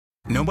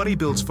Nobody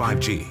builds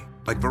 5G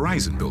like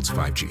Verizon builds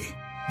 5G,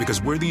 because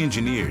we're the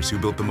engineers who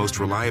built the most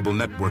reliable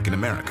network in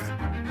America.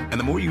 And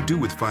the more you do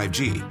with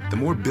 5G, the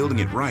more building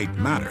it right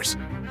matters.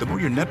 The more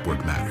your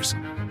network matters.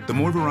 The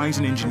more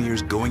Verizon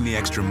engineers going the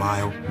extra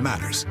mile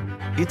matters.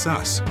 It's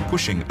us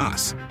pushing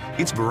us.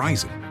 It's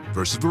Verizon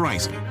versus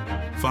Verizon.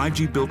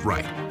 5G built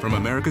right from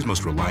America's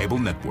most reliable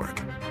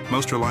network.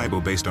 Most reliable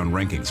based on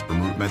rankings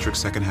from RootMetrics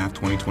second half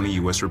 2020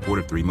 U.S. report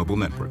of 3 mobile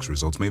networks.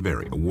 Results may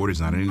vary. Award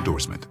is not an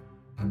endorsement.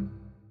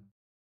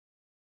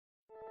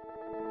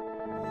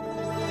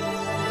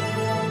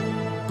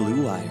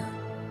 Blue Wire.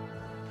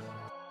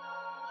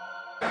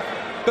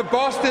 The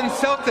Boston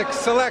Celtics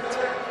select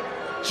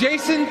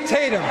Jason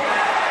Tatum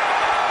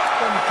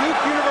from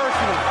Duke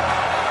University.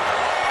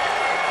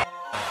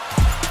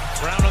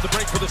 Brown on the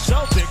break for the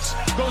Celtics,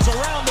 goes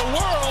around the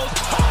world.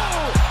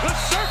 Oh, the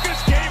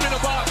circus came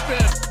into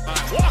Boston.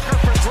 Walker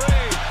for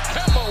three.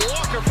 Kemba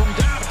Walker from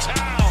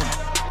downtown.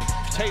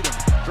 Tatum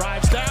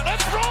drives down and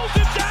throws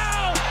it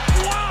down.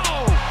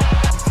 Wow.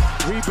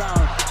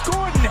 Rebound.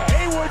 Gordon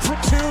Hayward for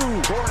two.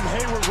 Gordon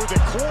Hayward with a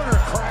corner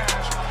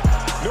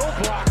crash. No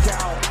blocked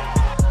out.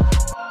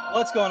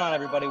 What's going on,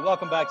 everybody?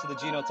 Welcome back to the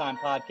Gino Time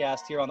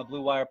podcast here on the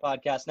Blue Wire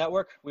Podcast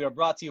Network. We are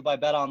brought to you by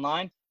Bet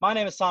Online. My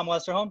name is Tom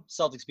Westerholm,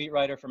 Celtics beat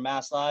writer for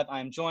Mass Live. I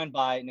am joined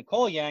by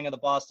Nicole Yang of the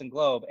Boston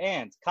Globe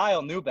and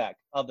Kyle Neubeck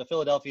of the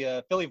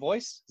Philly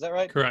Voice. Is that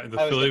right? Correct, the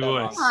Philly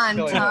Voice. Come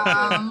on,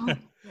 Tom.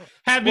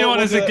 Have me on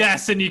as a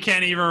guest and you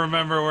can't even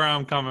remember where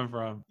I'm coming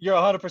from. You're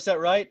 100%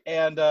 right,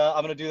 and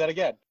I'm going to do that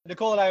again.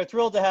 Nicole and I are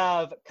thrilled to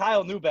have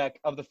Kyle Neubeck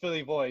of the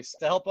Philly Voice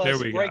to help us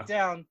break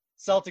down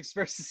Celtics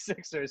versus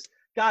Sixers.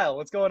 Kyle,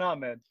 what's going on,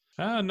 man?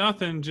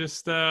 Nothing.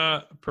 Just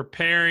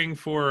preparing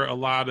for a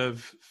lot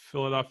of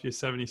Philadelphia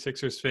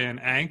 76ers fan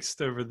angst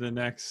over the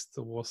next,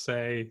 we'll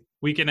say,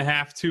 week and a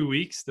half, 2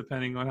 weeks,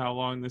 depending on how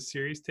long this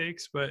series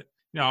takes. But,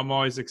 you know, I'm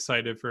always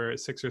excited for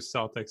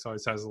Sixers-Celtics.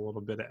 Always has a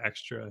little bit of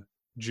extra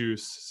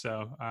juice.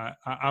 So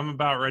I'm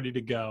about ready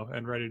to go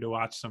and ready to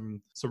watch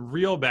some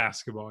real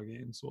basketball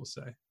games, we'll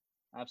say.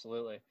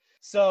 Absolutely.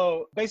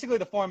 So basically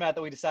the format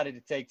that we decided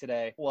to take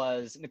today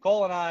was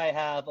Nicole and I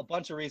have a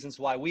bunch of reasons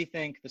why we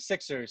think the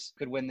Sixers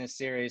could win this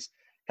series.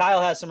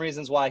 Kyle has some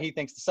reasons why he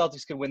thinks the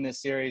Celtics could win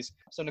this series.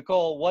 So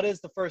Nicole, what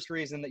is the first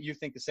reason that you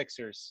think the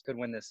Sixers could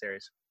win this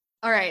series?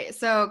 All right,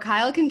 so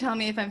Kyle can tell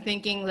me if I'm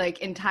thinking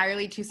like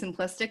entirely too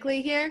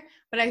simplistically here,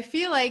 but I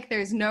feel like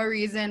there's no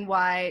reason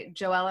why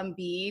Joel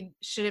Embiid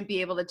shouldn't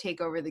be able to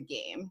take over the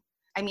game.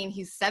 I mean,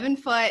 he's 7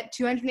 foot,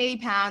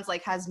 280 pounds,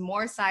 like has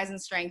more size and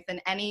strength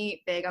than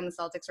any big on the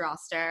Celtics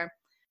roster.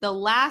 The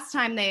last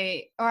time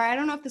I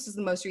don't know if this was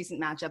the most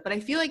recent matchup, but I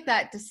feel like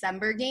that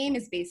December game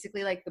is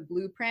basically like the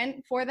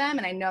blueprint for them.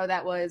 And I know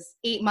that was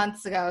 8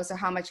 months ago, so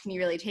how much can you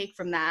really take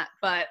from that?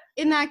 But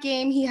in that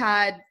game, he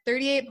had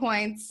 38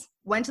 points,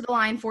 went to the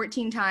line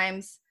 14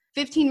 times,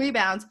 15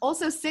 rebounds,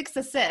 also 6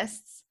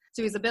 assists.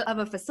 So he's a bit of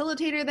a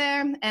facilitator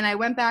there. And I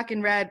went back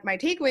and read my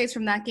takeaways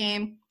from that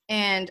game.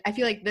 And I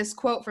feel like this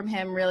quote from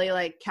him really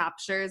like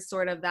captures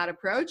sort of that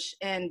approach.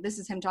 And this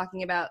is him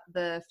talking about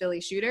the Philly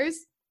shooters.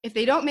 If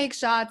they don't make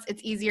shots,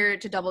 it's easier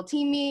to double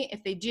team me.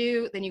 If they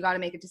do, then you got to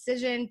make a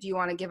decision. Do you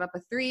want to give up a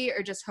three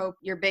or just hope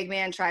your big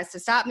man tries to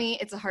stop me?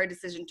 It's a hard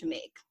decision to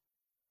make.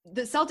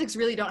 The Celtics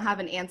really don't have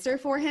an answer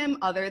for him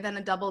other than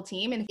a double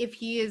team. And if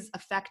he is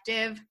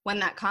effective when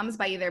that comes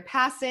by either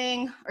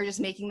passing or just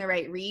making the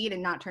right read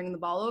and not turning the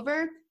ball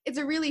over, it's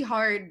a really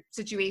hard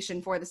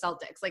situation for the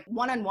Celtics. Like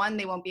one-on-one,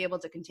 they won't be able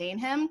to contain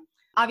him.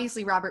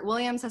 Obviously, Robert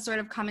Williams has sort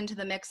of come into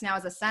the mix now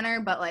as a center,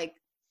 but like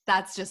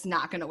that's just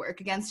not going to work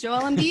against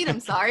Joel Embiid.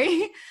 I'm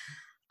sorry.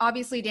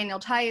 Obviously, Daniel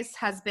Tice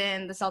has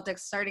been the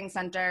Celtics starting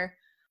center,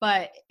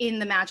 but in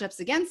the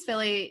matchups against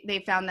Philly, they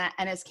found that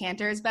Enes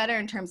Kanter is better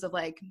in terms of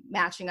like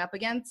matching up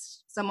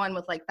against someone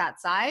with like that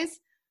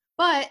size.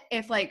 But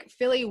if like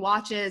Philly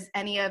watches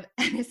any of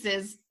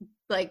Enes's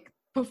like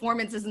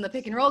performances in the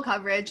pick and roll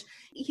coverage,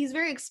 he's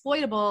very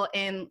exploitable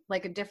in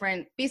like a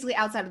different, basically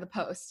outside of the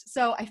post.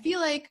 So I feel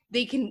like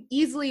they can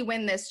easily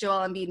win this Joel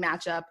Embiid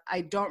matchup.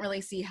 I don't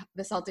really see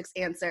the Celtics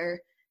answer.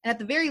 And at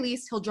the very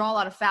least, he'll draw a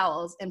lot of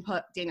fouls and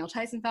put Daniel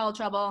Tice in foul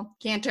trouble,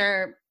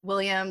 Kanter,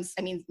 Williams,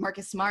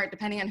 Marcus Smart,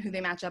 depending on who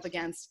they match up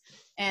against.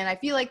 And I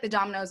feel like the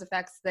dominoes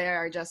effects there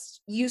are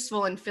just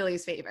useful in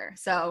Philly's favor.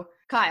 So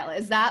Kyle,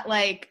 is that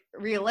like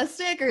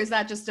realistic or is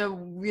that just a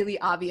really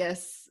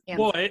obvious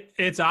answer? Well,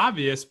 it's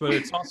obvious, but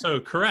it's also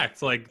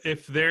correct. Like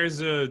if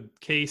there's a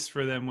case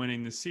for them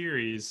winning the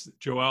series,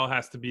 Joel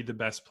has to be the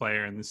best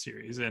player in the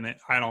series. And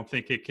I don't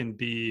think it can't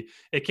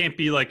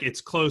be like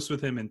it's close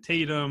with him and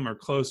Tatum or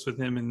close with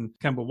him and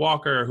Kemba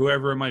Walker or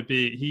whoever it might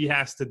be. He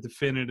has to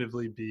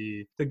definitively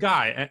be the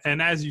guy.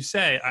 And as you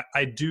say,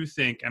 I do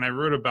think, and I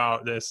wrote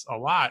about this a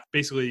lot,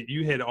 basically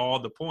you hit all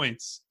the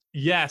points.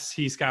 Yes,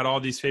 he's got all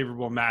these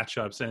favorable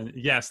matchups. And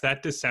yes,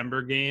 that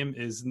December game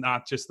is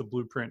not just the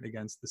blueprint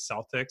against the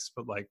Celtics,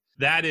 but like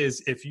that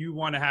is, if you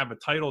want to have a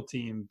title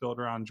team built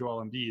around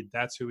Joel Embiid,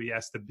 that's who he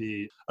has to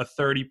be. A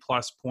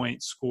 30-plus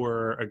point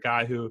scorer, a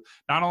guy who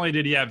not only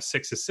did he have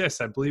 6 assists,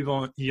 I believe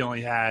he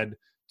only had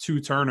 2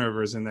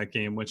 turnovers in that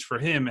game, which for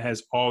him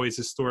has always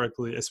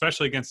historically,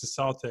 especially against the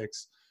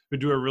Celtics, who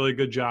do a really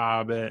good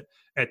job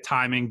at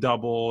timing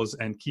doubles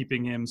and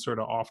keeping him sort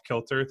of off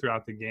kilter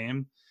throughout the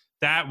game.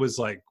 That was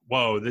like,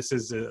 whoa, this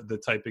is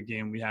the type of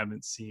game we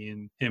haven't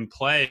seen him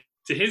play.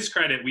 To his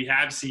credit, we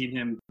have seen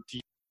him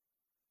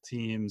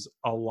teams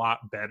a lot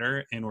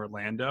better in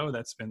Orlando.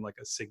 That's been like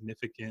a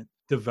significant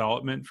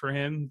development for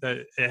him.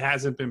 That it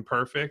hasn't been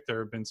perfect. There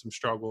have been some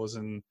struggles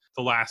in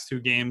the last 2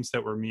 games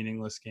that were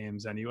meaningless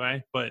games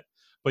anyway. But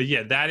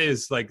yeah, that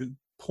is like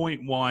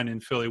point 1 in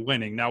Philly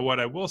winning. Now, what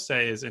I will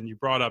say is, and you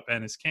brought up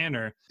Enes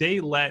Kanter, they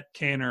let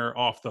Kanter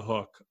off the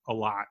hook a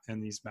lot in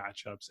these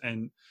matchups.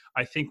 And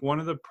I think one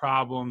of the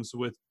problems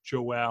with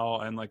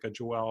Joel and like a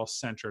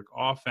Joel-centric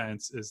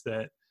offense is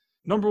that,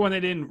 number 1, they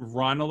didn't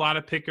run a lot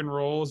of pick and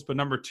rolls, but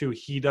number 2,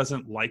 he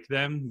doesn't like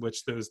them,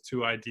 which those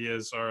 2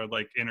 ideas are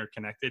like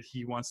interconnected.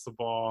 He wants the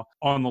ball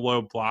on the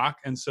low block.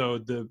 And so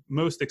the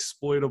most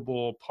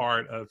exploitable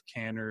part of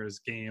Kanter's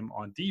game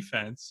on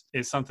defense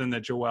is something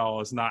that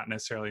Joel is not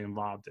necessarily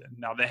involved in.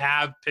 Now,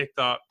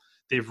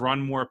 they've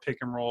run more pick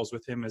and rolls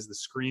with him as the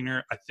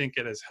screener. I think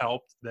it has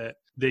helped that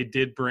they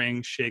did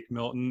bring Shake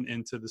Milton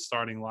into the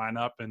starting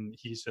lineup, and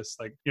he's just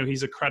like,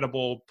 he's a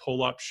credible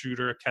pull-up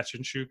shooter, catch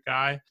and shoot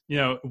guy.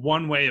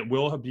 One way it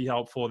will be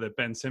helpful that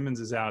Ben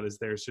Simmons is out is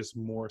there's just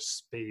more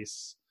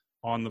space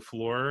on the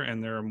floor,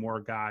 and there are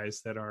more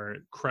guys that are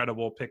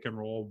credible pick and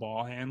roll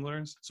ball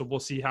handlers. So we'll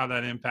see how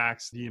that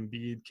impacts the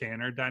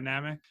Embiid-Kanter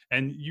dynamic.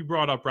 And you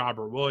brought up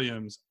Robert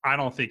Williams. I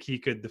don't think he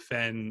could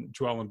defend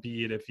Joel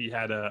Embiid if he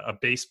had a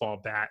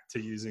baseball bat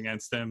to use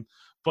against him.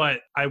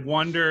 But I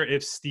wonder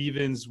if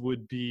Stevens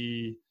would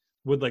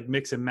like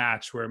mix and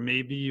match, where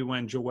maybe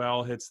when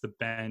Joel hits the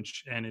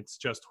bench and it's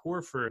just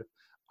Horford,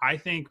 I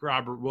think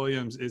Robert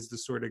Williams is the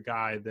sort of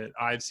guy that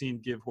I've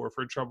seen give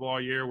Horford trouble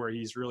all year, where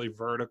he's really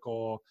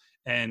vertical.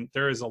 And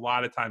there is a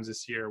lot of times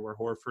this year where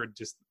Horford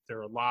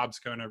there are lobs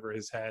going over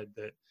his head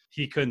that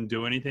he couldn't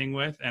do anything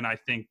with. And I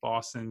think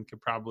Boston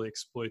could probably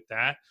exploit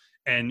that.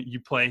 And you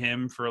play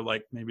him for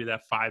like maybe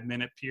that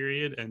 5-minute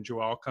period, and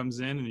Joel comes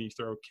in and you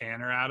throw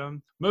Kanter at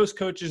him. Most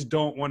coaches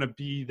don't want to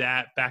be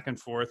that back and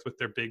forth with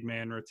their big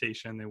man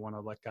rotation. They want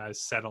to let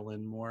guys settle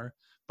in more.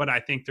 But I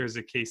think there's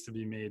a case to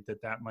be made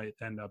that might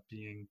end up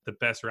being the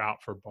best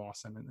route for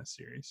Boston in this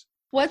series.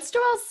 What's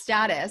Joel's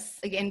status,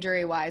 like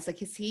injury-wise?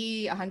 Like, is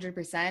he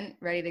 100%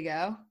 ready to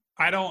go?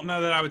 I don't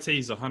know that I would say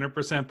he's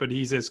 100%, but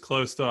he's as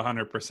close to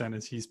 100%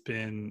 as he's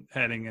been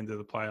heading into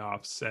the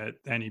playoffs at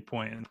any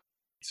point.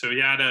 So he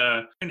had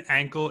an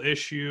ankle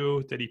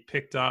issue that he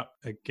picked up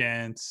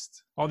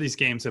against – all these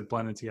games have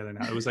blended together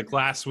now. It was like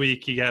last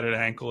week he had an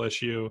ankle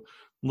issue,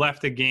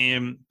 left the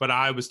game, but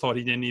I was told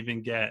he didn't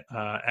even get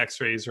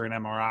x-rays or an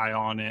MRI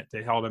on it.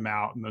 They held him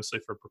out mostly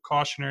for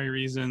precautionary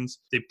reasons.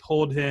 They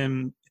pulled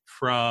him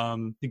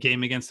from the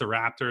game against the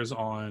Raptors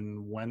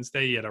on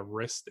Wednesday.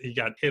 He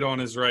got hit on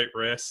his right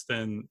wrist,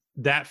 and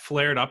that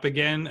flared up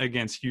again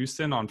against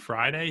Houston on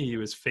Friday. He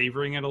was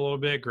favoring it a little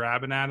bit,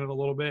 grabbing at it a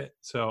little bit.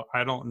 So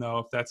I don't know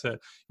if that's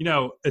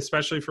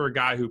especially for a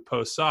guy who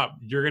posts up,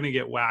 you're going to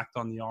get whacked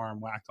on the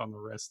arm, whacked on the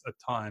wrist a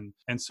ton.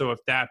 And so if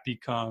that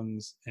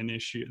becomes an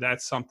issue,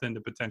 that's something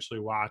to potentially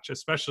watch,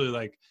 especially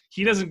like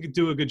he doesn't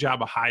do a good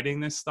job of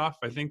hiding this stuff.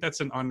 I think that's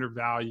an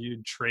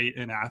undervalued trait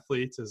in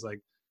athletes, is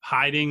like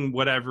hiding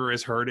whatever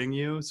is hurting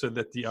you so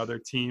that the other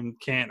team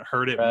can't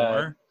hurt it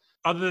more.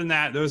 Other than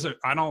that,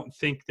 I don't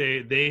think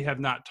they have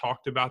not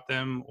talked about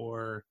them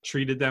or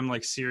treated them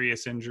like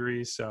serious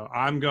injuries. So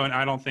I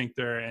don't think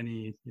there are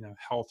any,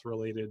 health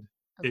related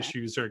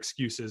issues or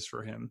excuses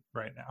for him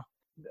right now.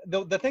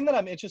 The thing that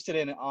I'm interested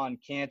in on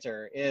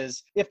Kanter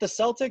is if the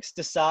Celtics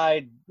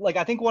decide, like,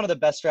 I think one of the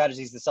best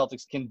strategies the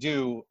Celtics can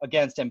do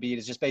against Embiid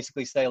is just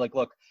basically say, like,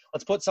 look,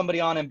 let's put somebody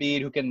on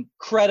Embiid who can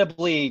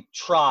credibly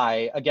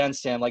try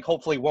against him, like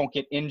hopefully won't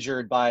get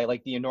injured by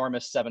like the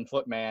enormous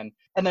 7-foot man.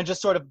 And then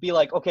just sort of be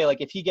like, okay,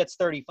 like if he gets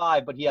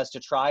 35, but he has to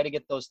try to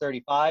get those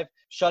 35,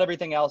 shut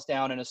everything else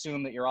down and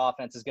assume that your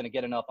offense is going to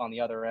get enough on the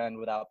other end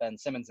without Ben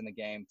Simmons in the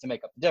game to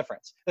make up the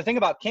difference. The thing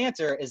about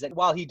Kanter is that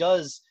while he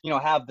does,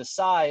 have the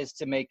size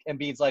to make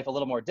Embiid's life a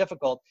little more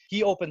difficult,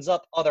 he opens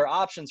up other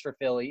options for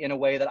Philly in a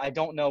way that I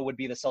don't know would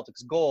be the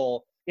Celtics'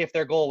 goal if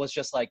their goal was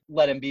just like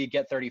let Embiid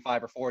get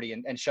 35 or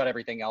 40 and shut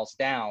everything else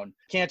down.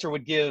 Kanter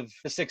would give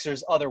the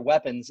Sixers other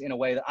weapons in a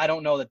way that I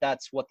don't know that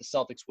that's what the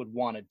Celtics would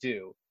want to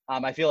do.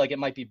 I feel like it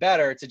might be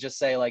better to just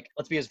say, like,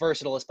 let's be as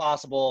versatile as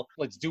possible.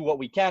 Let's do what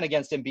we can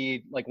against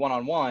Embiid, like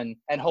one-on-one,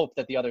 and hope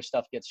that the other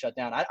stuff gets shut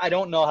down. I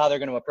don't know how they're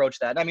going to approach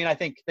that. I mean, I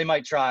think they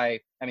might try.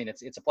 I mean,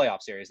 it's a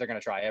playoff series. They're going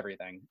to try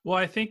everything. Well,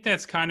 I think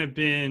that's kind of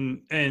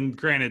been, and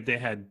granted, they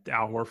had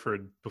Al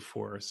Horford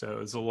before, so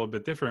it's a little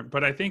bit different.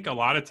 But I think a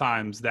lot of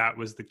times that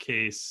was the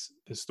case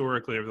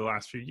historically over the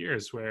last few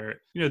years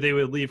where, they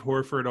would leave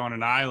Horford on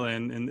an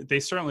island, and they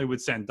certainly would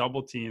send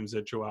double teams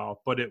at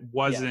Joel, but it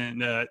wasn't,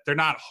 they're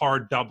not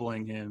hard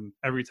doubling him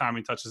every time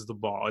he touches the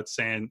ball. It's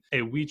saying,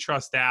 hey, we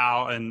trust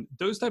Al, and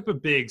those type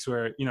of bigs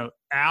where,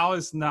 Al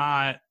is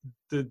not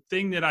the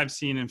thing that I've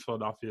seen in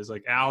Philadelphia is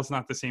like Al's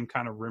not the same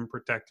kind of rim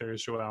protector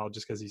as Joel,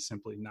 just because he's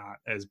simply not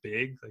as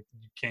big. Like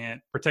you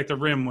can't protect the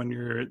rim when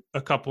you're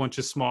a couple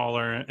inches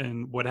smaller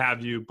and what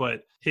have you,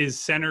 but his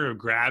center of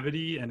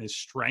gravity and his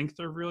strength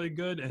are really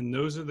good. And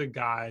those are the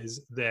guys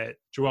that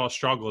Joel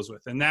struggles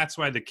with. And that's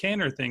why the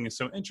Kanter thing is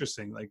so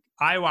interesting. Like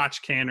I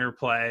watch Kanter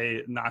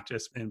play, not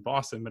just in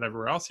Boston, but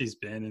everywhere else he's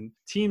been, and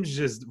teams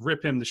just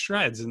rip him to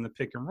shreds in the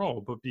pick and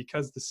roll. But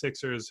because the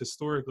Sixers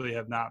historically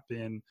have not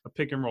been a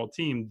pick and roll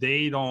team,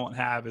 they don't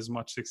have as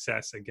much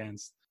success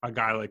against a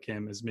guy like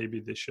him as maybe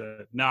they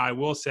should. Now, I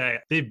will say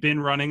they've been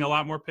running a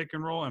lot more pick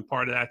and roll, and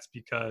part of that's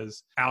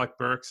because Alec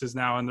Burks is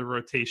now in the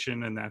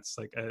rotation, and that's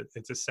like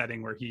it's a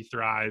setting where he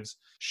thrives.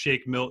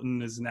 Shake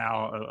Milton is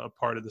now a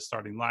part of the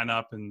starting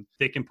lineup, and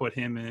they can put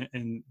him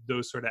in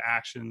those sort of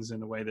actions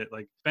in a way that,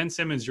 like Ben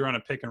Simmons, you're on a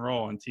pick and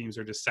roll, and teams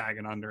are just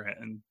sagging under it,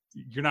 and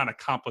you're not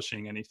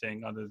accomplishing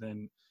anything other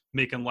than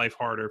making life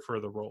harder for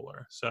the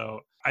roller.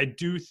 So I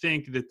do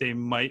think that they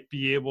might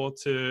be able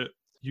to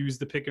use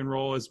the pick and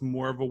roll as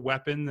more of a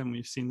weapon than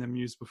we've seen them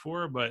use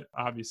before, but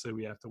obviously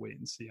we have to wait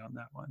and see on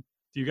that one.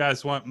 Do you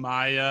guys want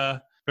my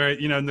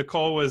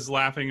Nicole was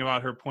laughing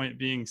about her point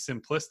being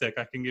simplistic.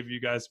 I can give you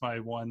guys my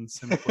one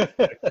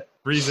simplistic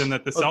reason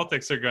that the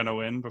Celtics are going to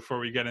win before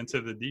we get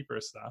into the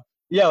deeper stuff.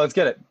 Yeah, let's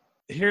get it.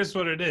 Here's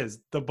what it is.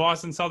 The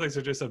Boston Celtics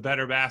are just a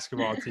better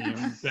basketball team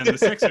than the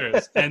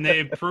Sixers. And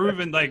they've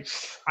proven, like,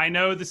 I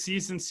know the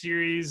season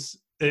series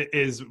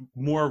is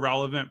more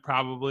relevant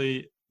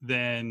probably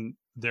than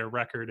their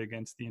record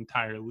against the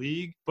entire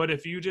league. But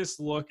if you just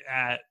look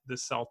at the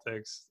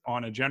Celtics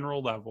on a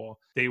general level,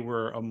 they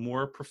were a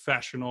more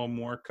professional,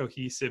 more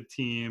cohesive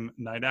team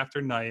night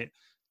after night.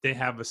 They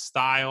have a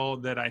style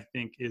that I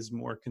think is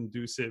more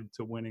conducive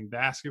to winning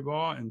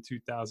basketball in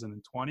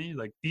 2020.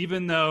 Like,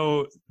 even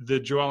though the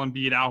Joel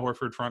Embiid, Al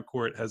Horford front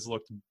court has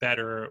looked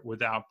better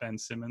without Ben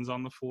Simmons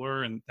on the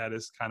floor, and that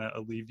has kind of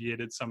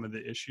alleviated some of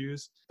the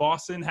issues,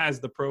 Boston has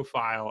the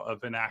profile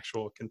of an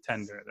actual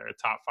contender. They're a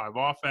top 5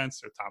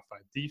 offense, they're top 5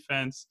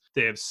 defense.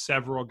 They have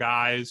several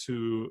guys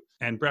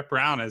and Brett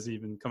Brown has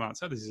even come out and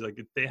said this. He's like,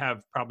 they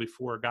have probably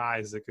 4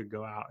 guys that could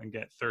go out and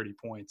get 30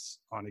 points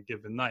on a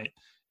given night.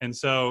 And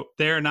so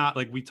they're not,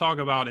 like, we talk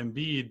about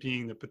Embiid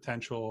being the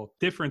potential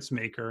difference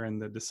maker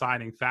and the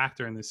deciding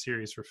factor in the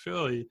series for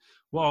Philly.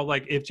 Well,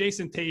 like, if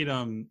Jason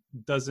Tatum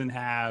doesn't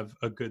have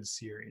a good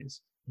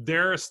series,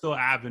 there are still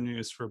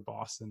avenues for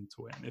Boston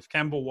to win. If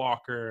Kemba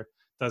Walker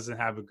doesn't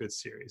have a good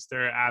series,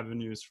 there are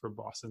avenues for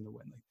Boston to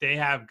win. Like, they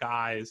have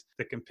guys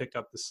that can pick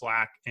up the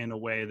slack in a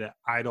way that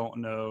I don't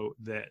know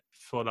that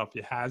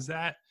Philadelphia has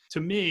that. To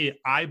me,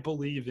 I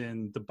believe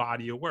in the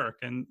body of work,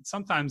 and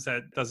sometimes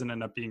that doesn't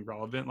end up being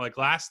relevant. Like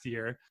last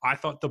year, I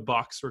thought the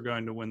Bucks were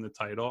going to win the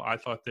title. I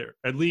thought they'd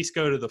at least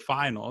go to the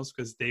finals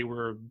because they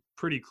were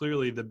pretty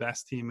clearly the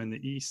best team in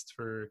the East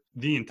for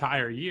the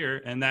entire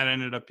year. And that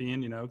ended up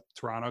being,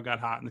 Toronto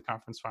got hot in the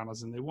conference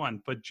finals and they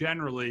won. But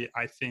generally,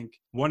 I think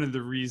one of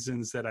the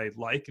reasons that I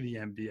like the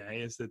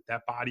NBA is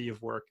that body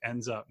of work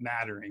ends up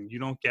mattering. You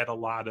don't get a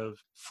lot of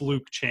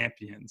fluke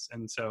champions.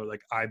 And so,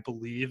 like, I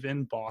believe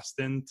in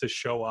Boston to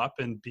show up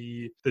and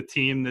be the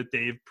team that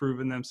they've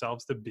proven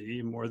themselves to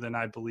be, more than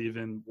I believe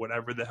in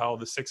whatever the hell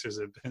the Sixers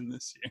have been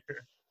this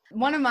year.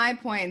 One of my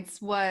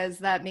points was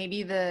that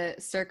maybe the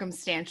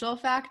circumstantial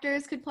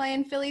factors could play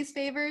in Philly's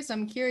favor. So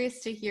I'm curious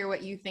to hear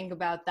what you think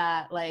about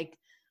that. Like,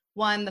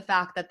 1, the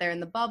fact that they're in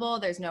the bubble,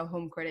 there's no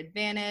home court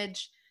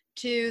advantage.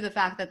 2, the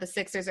fact that the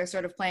Sixers are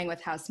sort of playing with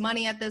house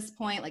money at this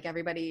point. Like,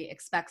 everybody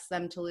expects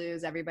them to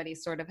lose. Everybody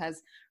sort of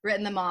has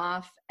written them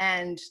off.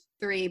 And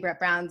 3, Brett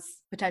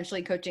Brown's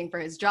potentially coaching for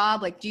his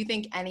job. Like, do you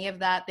think any of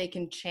that they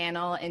can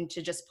channel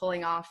into just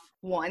pulling off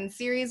one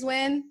series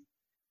win?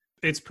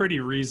 It's pretty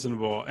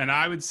reasonable. And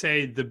I would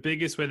say the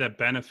biggest way that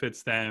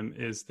benefits them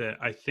is that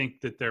I think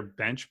that their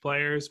bench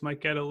players might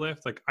get a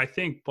lift. Like, I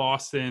think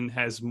Boston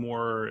has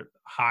more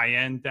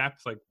high-end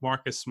depth. Like,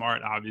 Marcus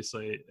Smart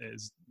obviously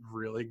is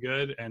really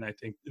good. And I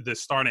think the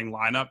starting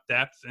lineup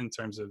depth in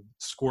terms of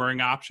scoring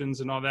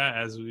options and all that,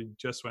 as we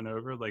just went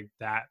over, like,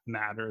 that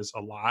matters a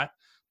lot.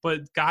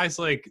 But guys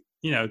like,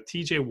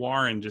 TJ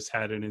Warren just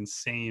had an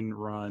insane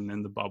run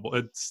in the bubble.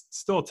 It's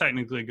still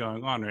technically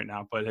going on right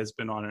now, but has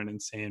been on an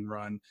insane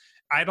run.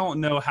 I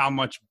don't know how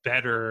much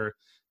better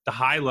the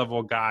high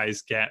level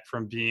guys get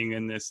from being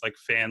in this like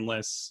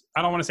fanless,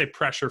 I don't want to say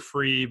pressure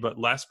free, but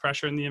less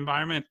pressure in the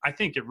environment. I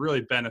think it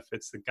really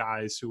benefits the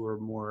guys who are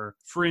more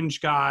fringe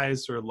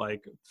guys or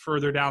like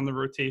further down the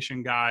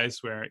rotation guys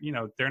where,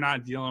 they're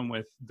not dealing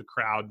with the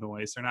crowd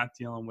noise. They're not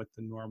dealing with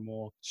the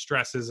normal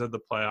stresses of the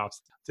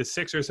playoffs. The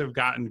Sixers have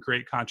gotten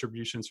great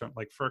contributions from,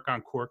 like,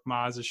 Furkan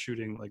Korkmaz is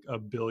shooting like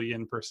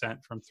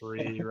 1,000,000,000% from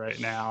 3 right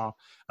now.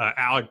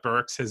 Alec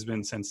Burks has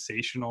been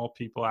sensational.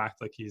 People act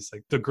like he's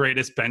like the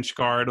greatest bench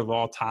guard guard of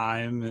all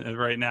time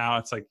right now.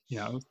 It's like,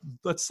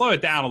 let's slow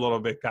it down a little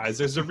bit, guys.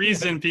 There's a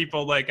reason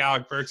people like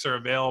Alec Burks are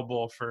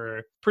available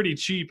for pretty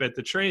cheap at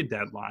the trade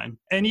deadline.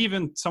 And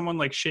even someone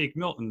like Shake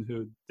Milton,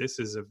 who this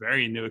is a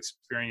very new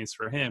experience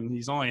for him.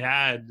 He's only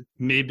had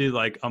maybe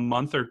like a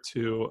month or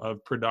two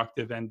of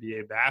productive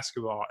NBA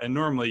basketball. And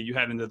normally you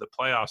head into the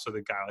playoffs with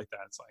a guy like that.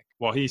 It's like,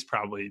 well, he's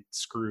probably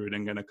screwed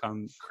and going to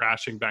come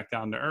crashing back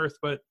down to earth.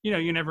 But,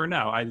 you never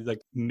know.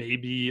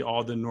 Maybe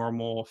all the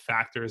normal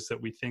factors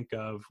that we think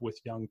of with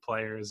young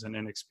players and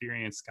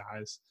inexperienced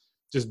guys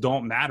just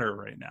don't matter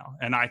right now.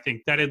 And I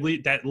think that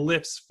that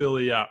lifts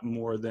Philly up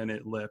more than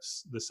it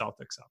lifts the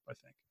Celtics up, I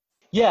think.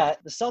 Yeah,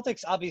 the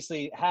Celtics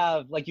obviously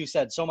have, like you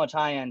said, so much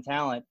high-end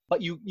talent,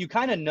 but you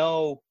kind of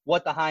know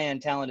what the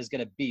high-end talent is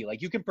going to be.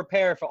 Like, you can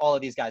prepare for all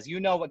of these guys. You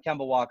know what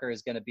Kemba Walker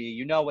is going to be.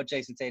 You know what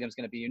Jason Tatum is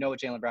going to be. You know what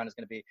Jaylen Brown is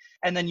going to be.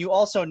 And then you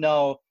also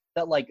know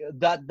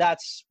that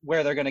that's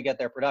where they're going to get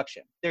their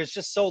production. There's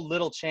just so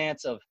little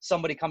chance of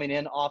somebody coming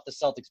in off the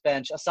Celtics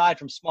bench, aside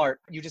from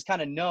Smart. You just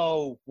kind of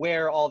know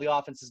where all the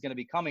offense is going to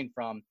be coming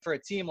from. For a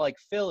team like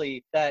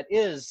Philly that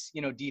is,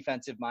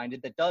 defensive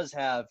minded, that does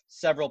have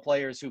several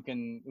players who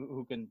can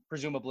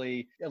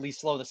presumably at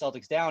least slow the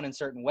Celtics down in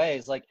certain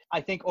ways. Like,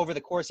 I think over the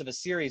course of a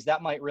series,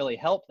 that might really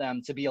help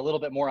them to be a little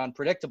bit more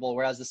unpredictable.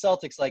 Whereas the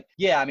Celtics,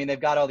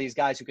 they've got all these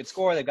guys who could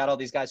score. They've got all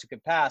these guys who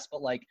could pass,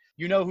 but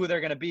who they're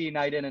going to be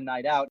night in and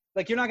night out.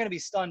 You're not going to be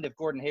stunned if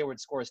Gordon Hayward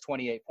scores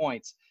 28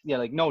 points.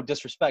 No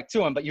disrespect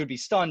to him, but you'd be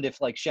stunned if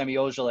Shemi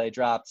Ojale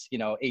dropped,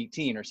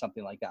 18 or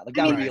something like that.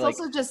 That would be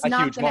also just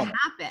not going to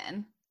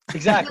happen.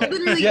 Exactly. It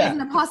literally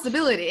isn't a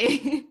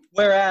possibility.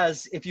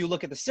 Whereas if you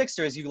look at the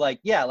Sixers,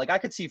 I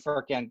could see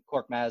Furkan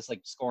Korkmaz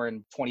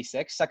scoring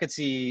 26. I could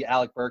see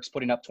Alec Burks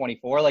putting up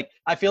 24.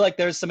 I feel like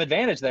there's some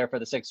advantage there for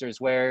the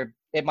Sixers where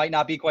it might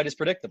not be quite as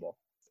predictable.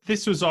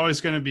 This was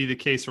always going to be the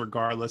case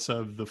regardless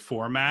of the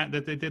format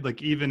that they did.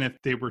 Even if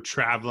they were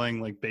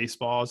traveling like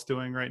baseball is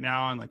doing right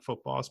now and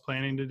football is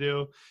planning to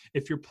do,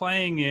 if you're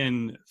playing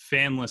in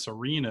fanless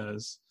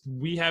arenas,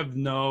 we have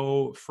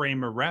no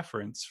frame of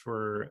reference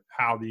for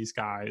how these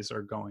guys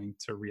are going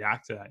to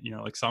react to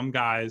that. Some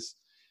guys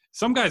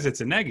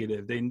it's a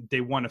negative.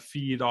 They want to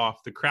feed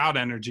off the crowd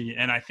energy.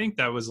 And I think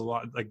that was a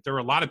lot, there were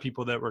a lot of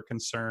people that were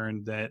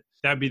concerned that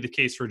that'd be the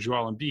case for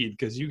Joel Embiid,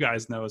 because you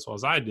guys know as well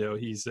as I do,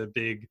 he's a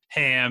big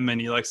ham and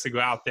he likes to go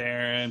out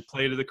there and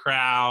play to the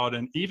crowd.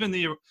 And even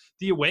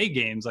the away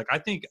games, I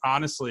think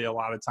honestly, a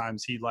lot of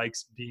times he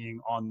likes being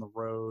on the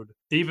road,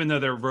 even though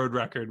their road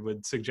record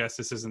would suggest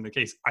this isn't the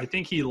case. I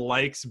think he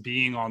likes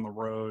being on the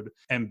road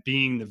and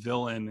being the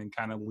villain and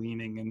kind of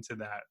leaning into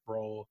that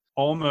role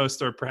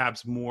almost, or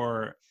perhaps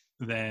more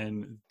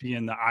than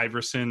being the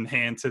Iverson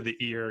hand to the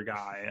ear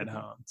guy at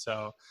home.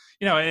 So,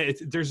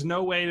 there's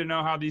no way to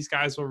know how these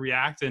guys will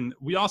react. And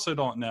we also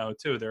don't know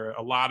too. There are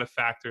a lot of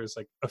factors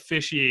like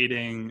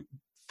officiating.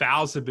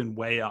 Fouls have been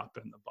way up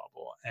in the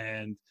bubble,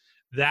 and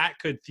that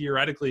could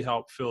theoretically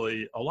help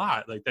Philly a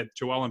lot. That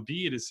Joel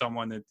Embiid is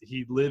someone that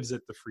he lives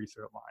at the free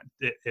throw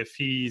line. If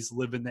he's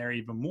living there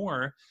even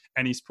more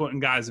and he's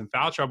putting guys in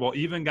foul trouble,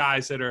 even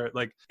guys that are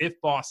if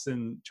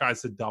Boston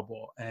tries to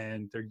double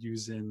and they're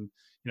using,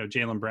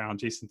 Jaylen Brown,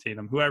 Jason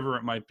Tatum, whoever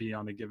it might be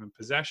on a given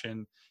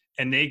possession,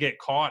 and they get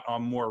caught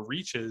on more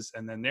reaches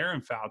and then they're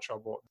in foul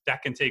trouble,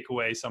 that can take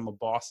away some of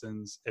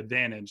Boston's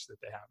advantage that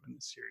they have in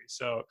this series.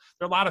 So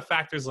there are a lot of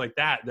factors like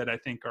that I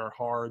think are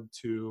hard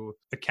to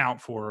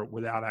account for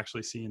without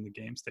actually seeing the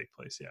games take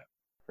place yet.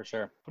 For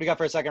sure. What do you got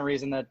for a second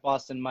reason that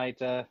Boston might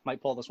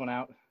pull this one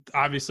out?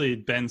 Obviously,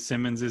 Ben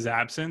Simmons'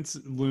 absence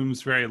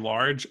looms very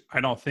large. I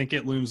don't think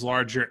it looms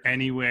larger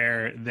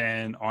anywhere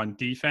than on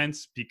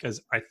defense,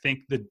 because I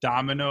think the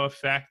domino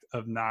effect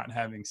of not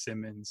having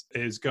Simmons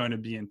is going to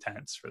be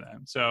intense for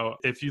them. So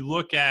if you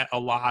look at a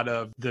lot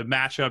of the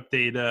matchup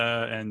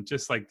data and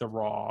just the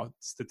raw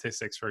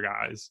statistics for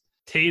guys,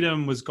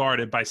 Tatum was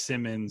guarded by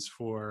Simmons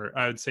for,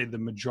 I would say, the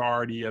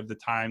majority of the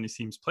time these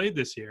teams played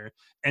this year.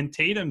 And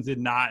Tatum did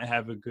not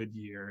have a good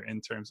year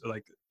in terms of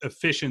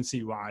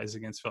efficiency-wise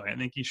against Philly. I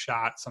think he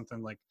shot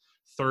something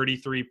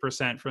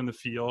 33% from the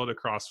field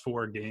across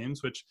 4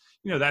 games, which,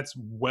 that's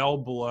well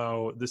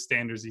below the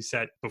standards he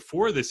set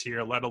before this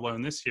year, let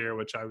alone this year,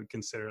 which I would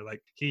consider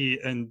he,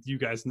 and you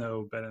guys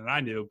know better than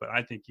I do, but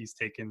I think he's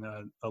taken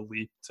a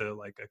leap to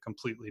a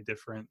completely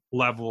different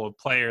level of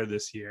player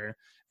this year.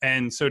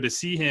 And so to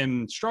see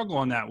him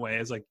struggle in that way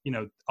is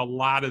a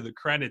lot of the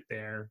credit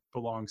there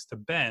belongs to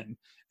Ben.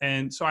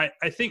 And so I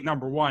think,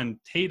 number one,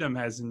 Tatum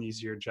has an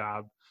easier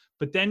job.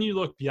 But then you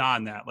look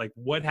beyond that,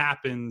 what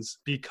happens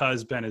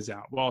because Ben is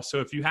out? Well, so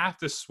if you have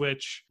to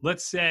switch,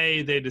 let's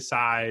say they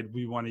decide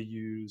we want to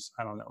use,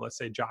 let's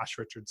say Josh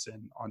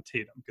Richardson on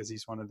Tatum because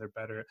he's one of their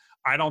better.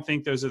 I don't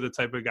think those are the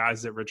type of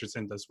guys that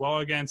Richardson does well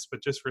against,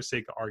 but just for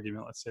sake of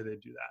argument, let's say they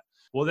do that.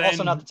 Well, then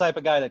also not the type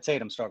of guy that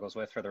Tatum struggles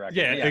with, for the record.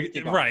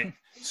 Yeah, right.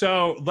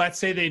 So let's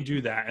say they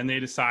do that and they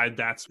decide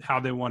that's how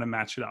they want to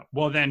match it up.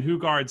 Well, then who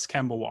guards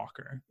Kemba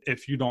Walker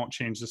if you don't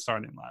change the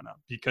starting lineup?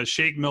 Because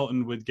Shake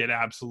Milton would get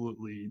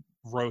absolutely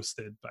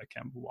roasted by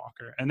Kemba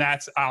Walker. And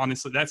that's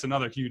honestly, that's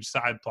another huge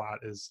side plot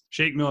is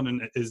Shake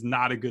Milton is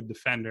not a good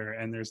defender,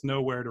 and there's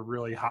nowhere to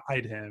really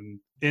hide him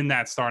in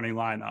that starting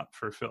lineup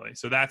for Philly.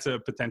 So that's a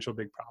potential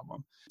big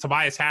problem.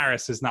 Tobias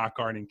Harris is not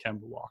guarding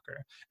Kemba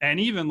Walker. And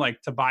even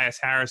like Tobias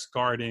Harris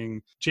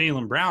guarding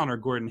Jaylen Brown or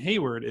Gordon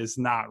Hayward is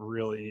not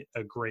really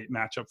a great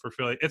matchup for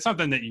Philly. It's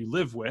something that you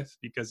live with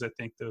because I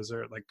think those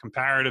are like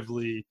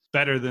comparatively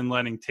better than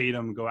letting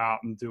Tatum go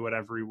out and do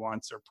whatever he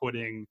wants or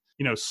putting,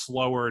 you know,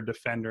 slower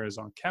defenders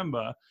on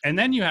Kemba. And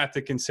then you have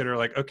to consider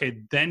like,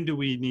 okay, then do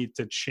we need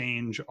to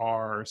change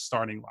our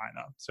starting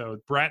lineup? So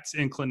Brett's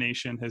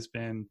inclination has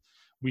been,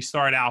 we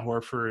start Al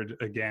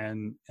Horford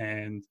again,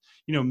 and,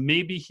 you know,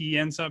 maybe he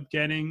ends up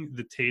getting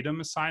the Tatum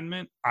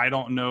assignment. I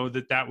don't know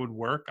that that would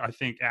work. I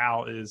think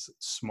Al is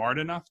smart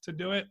enough to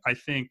do it. I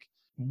think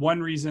one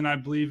reason I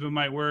believe it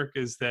might work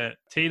is that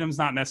Tatum's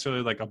not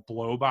necessarily like a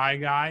blow-by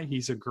guy.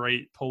 He's a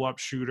great pull-up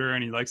shooter,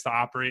 and he likes to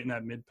operate in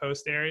that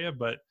mid-post area,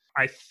 but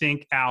I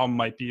think Al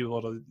might be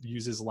able to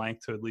use his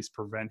length to at least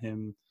prevent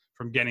him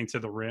from getting to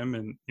the rim.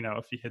 And, you know,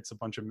 if he hits a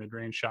bunch of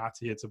mid-range shots,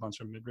 he hits a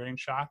bunch of mid-range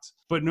shots.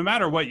 But no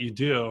matter what you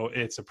do,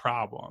 it's a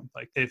problem.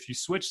 Like if you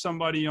switch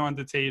somebody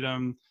onto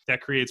Tatum,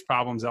 that creates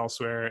problems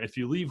elsewhere. If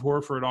you leave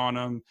Horford on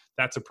him,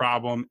 that's a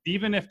problem.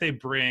 Even if they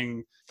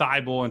bring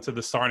Thibault into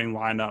the starting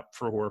lineup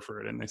for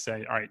Horford and they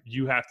say, all right,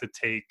 you have to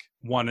take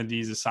one of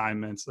these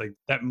assignments, like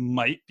that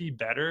might be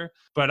better.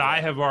 But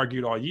I have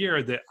argued all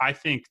year that I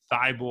think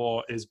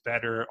Thibault is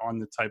better on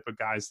the type of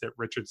guys that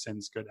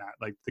Richardson's good at,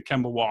 like the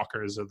Kemba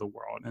Walkers of the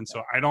world. And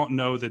so I don't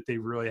know that they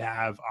really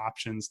have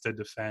options to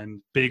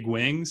defend big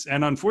wings.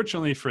 And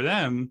unfortunately for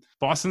them,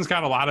 Boston's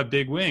got a lot of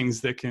big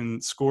wings that can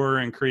score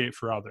and create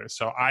for others.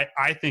 So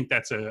I think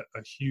that's a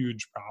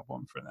huge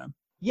problem for them.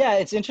 Yeah,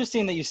 it's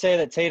interesting that you say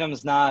that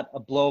Tatum's not a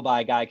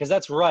blow-by guy, because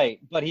that's right.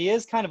 But he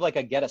is kind of like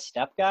a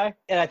get-a-step guy.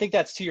 And I think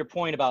that's to your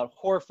point about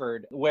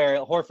Horford, where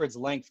Horford's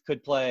length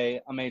could play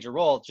a major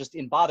role just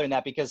in bothering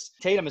that, because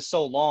Tatum is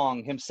so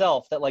long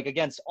himself that, like,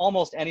 against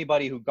almost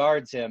anybody who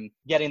guards him,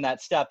 getting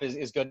that step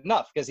is good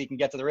enough because he can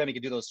get to the rim. He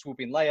can do those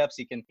swooping layups.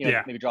 He can,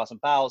 maybe draw some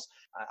fouls.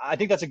 I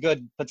think that's a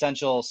good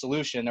potential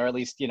solution, or at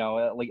least,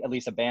 at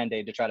least a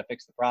Band-Aid to try to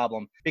fix the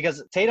problem.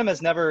 Because Tatum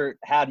has never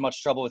had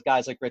much trouble with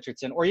guys like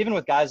Richardson, or even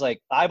with guys like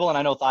Thibault, and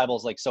I know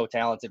Thibault's like so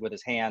talented with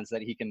his hands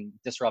that he can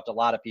disrupt a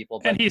lot of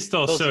people. But and he's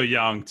still so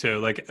young too.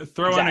 Like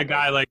throwing a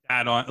guy like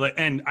that on, like,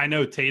 and I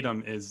know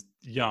Tatum is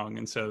young,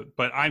 and so,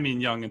 but I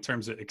mean young in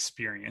terms of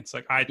experience.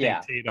 Like I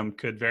think Tatum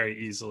could very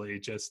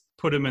easily just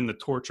put him in the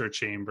torture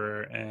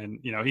chamber, and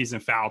he's in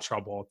foul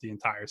trouble the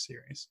entire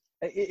series.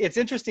 It's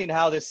interesting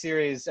how this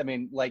series, I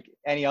mean, like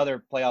any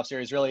other playoff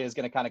series, really is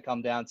going to kind of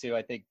come down to,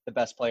 I think, the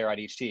best player on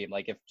each team.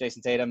 Like if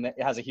Jason Tatum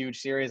has a huge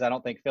series, I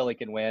don't think Philly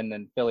can win,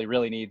 and Philly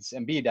really needs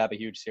Embiid to have a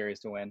huge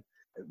series to win.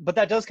 But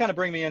that does kind of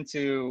bring me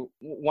into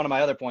one of my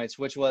other points,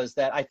 which was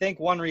that I think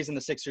one reason the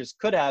Sixers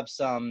could have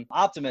some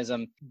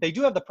optimism, they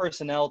do have the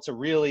personnel to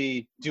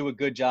really do a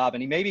good job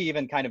and maybe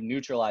even kind of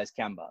neutralize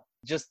Kemba.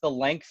 Just the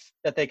length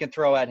that they can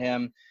throw at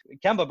him.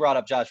 Kemba brought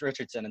up Josh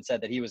Richardson and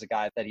said that he was a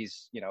guy that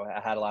he's,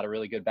 had a lot of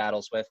really good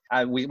battles with.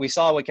 We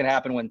saw what can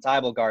happen when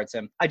Thibault guards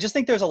him. I just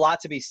think there's a lot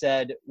to be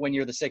said when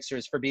you're the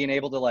Sixers for being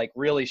able to like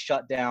really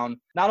shut down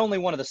not only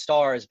one of the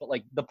stars, but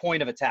like the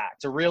point of attack,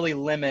 to really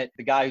limit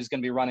the guy who's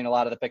going to be running a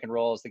lot of the pick and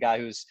rolls, the guy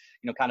who's,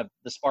 kind of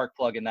the spark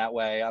plug in that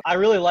way. I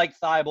really like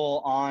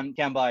Thibault on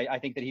Kemba. I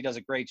think that he does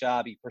a great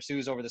job. He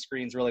pursues over the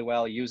screens really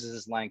well. He uses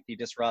his length. He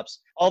disrupts.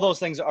 All those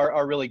things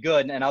are really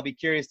good. And I'll be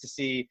curious to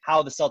see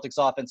how the Celtics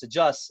offense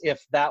adjusts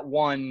if that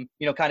one,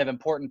 kind of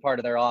important part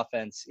of their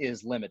offense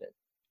is limited.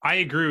 I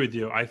agree with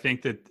you. I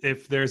think that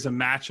if there's a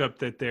matchup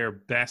that they're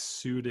best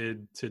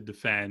suited to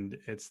defend,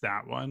 it's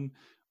that one.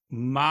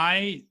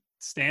 My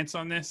stance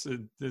on this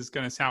is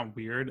going to sound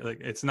weird. Like,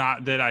 it's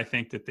not that I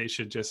think that they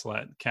should just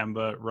let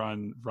Kemba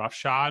run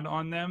roughshod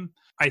on them.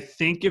 I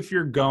think if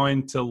you're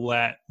going to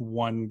let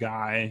one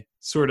guy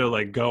sort of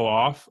like go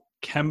off,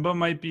 Kemba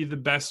might be the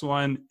best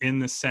one, in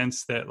the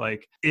sense that,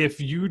 like,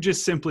 if you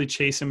just simply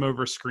chase him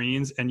over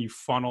screens and you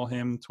funnel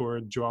him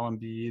toward Joel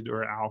Embiid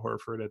or Al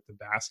Horford at the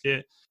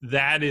basket,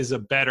 that is a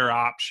better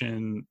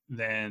option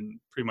than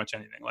pretty much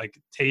anything. Like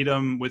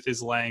Tatum with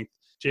his length,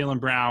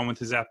 Jaylen Brown with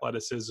his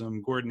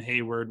athleticism, Gordon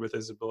Hayward with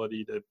his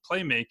ability to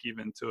play make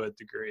even to a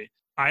degree.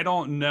 I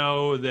don't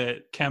know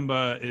that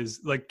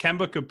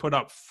Kemba could put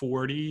up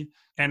 40,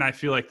 and I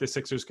feel like the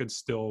Sixers could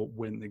still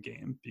win the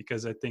game,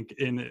 because I think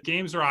in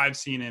games where I've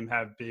seen him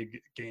have big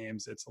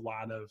games, it's a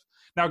lot of,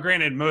 now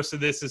granted, most of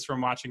this is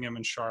from watching him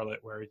in Charlotte,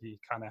 where he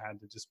kind of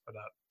had to just put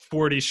up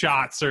 40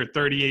 shots or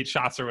 38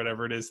 shots or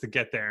whatever it is to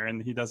get there,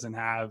 and he doesn't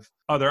have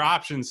other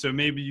options. So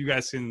maybe you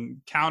guys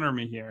can counter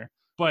me here.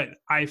 But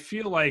I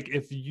feel like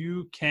if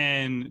you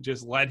can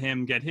just let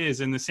him get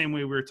his, in the same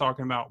way we were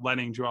talking about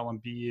letting Joel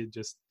Embiid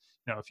just,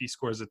 if he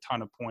scores a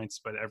ton of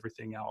points, but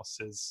everything else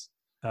is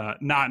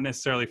not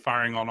necessarily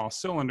firing on all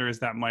cylinders,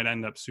 that might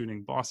end up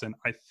suiting Boston.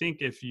 I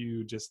think if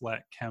you just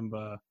let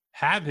Kemba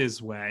have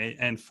his way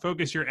and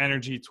focus your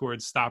energy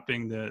towards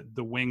stopping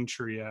the wing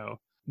trio,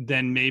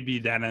 then maybe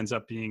that ends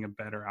up being a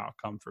better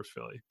outcome for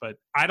Philly. But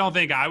I don't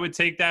think I would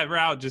take that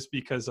route, just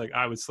because like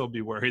I would still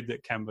be worried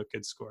that Kemba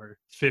could score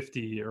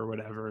 50 or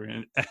whatever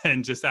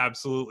and just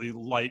absolutely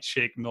light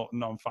shake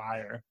Milton on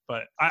fire.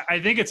 But I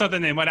think it's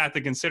something they might have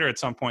to consider at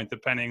some point,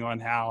 depending on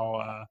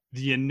how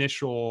the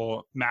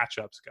initial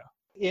matchups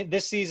go.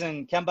 This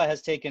season, Kemba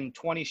has taken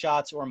 20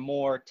 shots or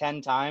more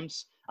 10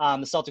 times.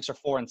 The Celtics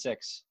are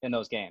 4-6 in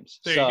those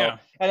games. There you go.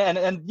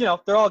 And you know,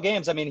 they're all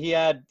games. I mean, he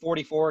had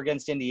 44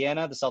 against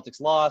Indiana. The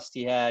Celtics lost.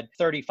 He had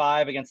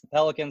 35 against the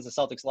Pelicans. The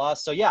Celtics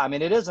lost. So, yeah, I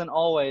mean, it isn't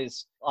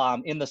always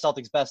in the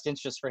Celtics' best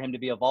interest for him to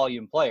be a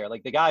volume player.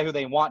 Like, the guy who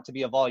they want to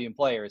be a volume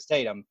player is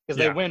Tatum, because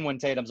they win when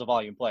Tatum's a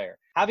volume player.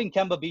 Having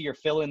Kemba be your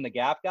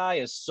fill-in-the-gap guy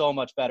is so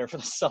much better for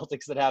the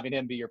Celtics than having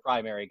him be your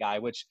primary guy,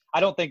 which I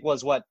don't think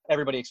was what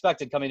everybody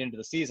expected coming into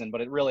the season,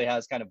 but it really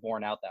has kind of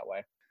borne out that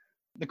way.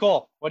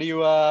 Nicole, what do you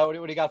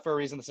got for a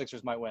reason the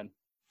Sixers might win?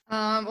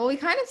 Well, we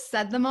kind of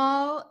said them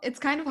all. It's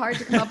kind of hard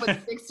to come up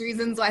with 6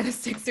 reasons why the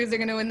Sixers are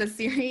going to win the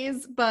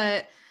series,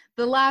 but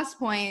the last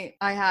point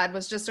I had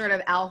was just sort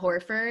of Al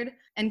Horford,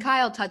 and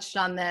Kyle touched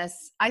on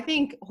this. I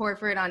think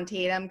Horford on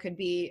Tatum could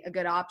be a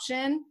good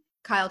option.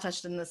 Kyle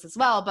touched on this as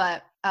well,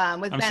 but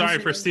with I'm Ben sorry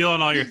Simmons, for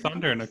stealing all your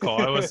thunder,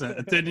 Nicole.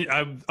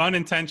 I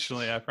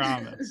unintentionally, I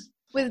promise.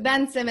 With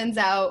Ben Simmons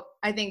out,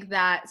 I think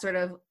that sort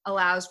of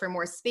allows for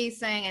more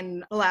spacing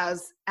and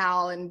allows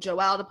Al and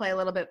Joel to play a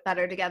little bit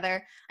better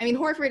together. I mean,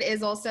 Horford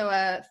is also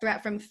a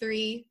threat from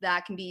 3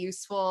 that can be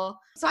useful.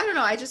 So I don't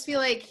know. I just feel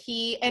like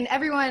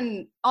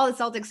all the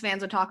Celtics fans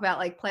would talk about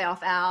like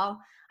playoff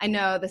Al. I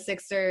know the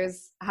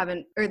Sixers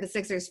the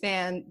Sixers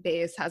fan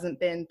base hasn't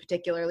been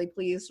particularly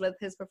pleased with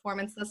his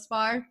performance thus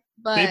far.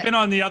 But they've been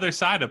on the other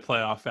side of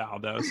playoff Al,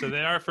 though, so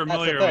they are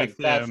familiar with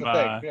him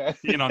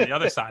being on the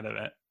other side of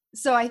it.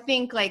 So I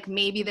think like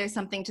maybe there's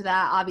something to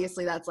that.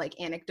 Obviously that's like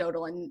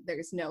anecdotal and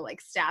there's no like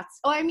stats.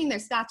 Oh, I mean,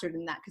 there's stats written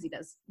in that because he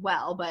does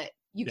well, but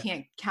you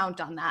can't count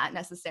on that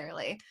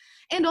necessarily.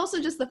 And also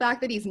just the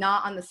fact that he's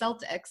not on the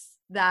Celtics,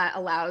 that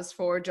allows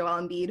for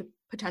Joel Embiid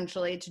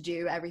potentially to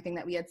do everything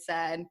that we had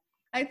said.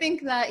 I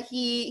think that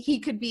he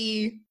could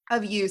be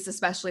of use,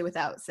 especially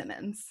without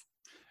Simmons.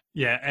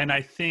 Yeah, and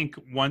I think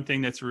one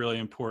thing that's really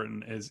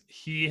important is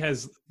he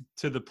has,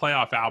 to the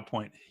playoff out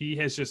point, he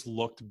has just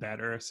looked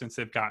better since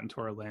they've gotten to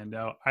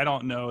Orlando. I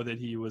don't know that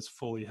he was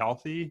fully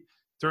healthy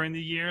during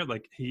the year.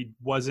 Like, he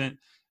wasn't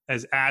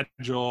as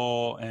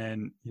agile,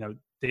 and, you know,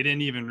 they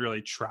didn't even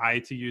really try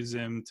to use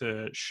him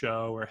to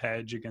show or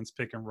hedge against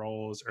pick and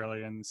rolls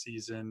earlier in the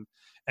season.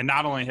 And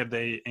not only have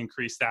they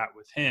increased that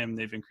with him,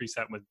 they've increased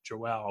that with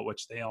Joel,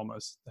 which they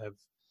almost have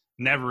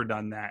never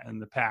done that in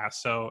the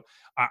past. So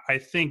I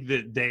think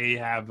that they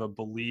have a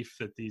belief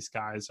that these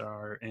guys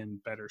are in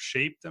better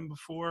shape than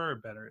before, or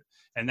better,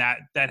 and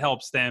that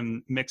helps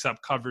them mix up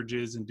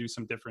coverages and do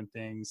some different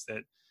things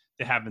that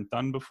they haven't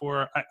done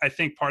before. I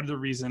think part of the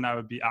reason I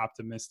would be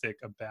optimistic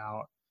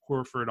about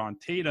Horford on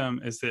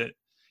Tatum is that,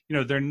 you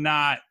know, they're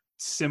not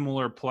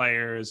similar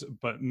players,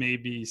 but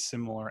maybe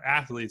similar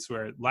athletes,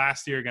 where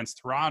last year against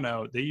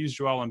Toronto, they used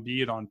Joel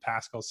Embiid on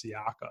Pascal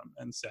Siakam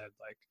and said,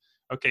 like,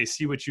 okay,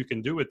 see what you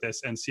can do with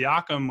this. And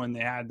Siakam, when they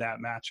had that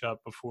matchup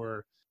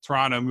before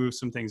Toronto moved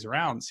some things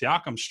around,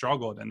 Siakam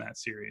struggled in that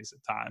series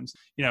at times.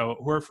 You know,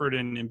 Horford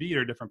and Embiid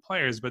are different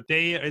players, but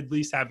they at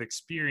least have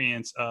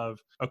experience of,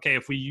 okay,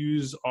 if we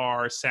use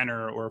our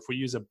center or if we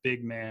use a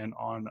big man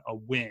on a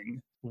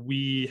wing,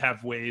 we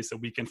have ways that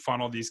we can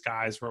funnel these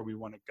guys where we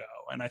want to go.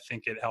 And I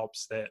think it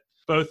helps that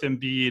both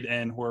Embiid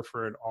and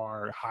Horford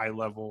are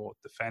high-level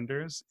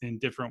defenders in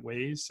different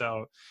ways.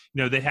 So,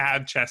 you know, they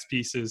have chess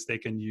pieces they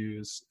can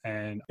use.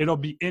 And it'll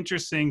be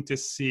interesting to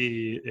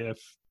see if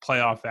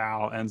playoff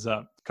Al ends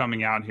up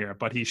coming out here.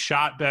 But he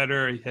shot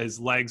better. His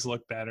legs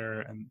look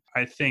better. And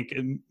I think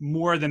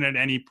more than at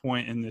any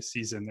point in this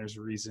season, there's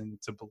reason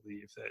to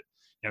believe that,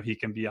 you know, he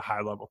can be a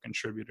high-level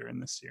contributor in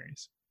this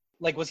series.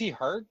 Like, was he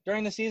hurt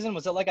during the season?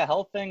 Was it like a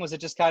health thing? Was it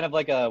just kind of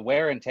like a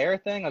wear and tear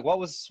thing? Like, what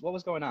was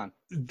going on?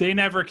 They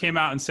never came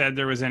out and said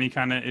there was any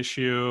kind of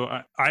issue.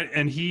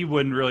 And he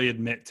wouldn't really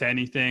admit to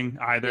anything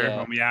either. Yeah.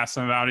 When we asked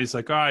him about it, he's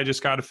like, oh, I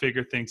just got to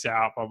figure things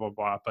out, blah, blah,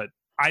 blah. But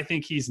I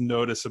think he's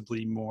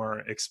noticeably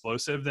more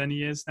explosive than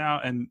he is now.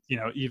 And, you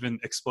know,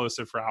 even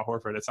explosive for Al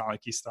Horford. It's not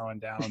like he's throwing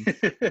down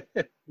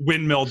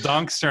windmill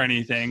dunks or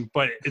anything,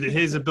 but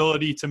his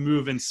ability to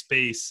move in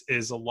space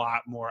is a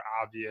lot more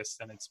obvious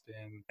than it's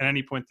been at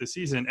any point this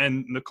season.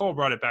 And Nicole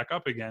brought it back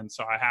up again,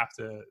 so I have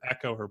to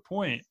echo her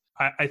point.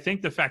 I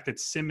think the fact that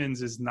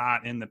Simmons is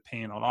not in the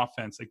paint on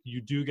offense, like,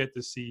 you do get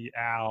to see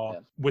Al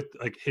with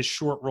like his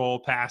short roll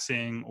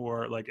passing,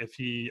 or like if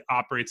he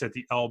operates at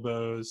the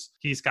elbows,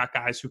 he's got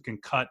guys who can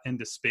cut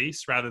into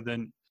space, rather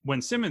than when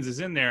Simmons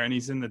is in there and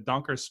he's in the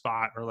dunker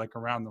spot or like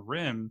around the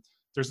rim,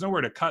 there's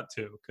nowhere to cut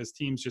to because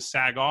teams just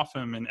sag off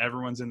him and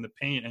everyone's in the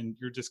paint and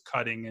you're just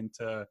cutting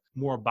into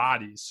more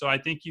bodies. So I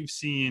think you've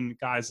seen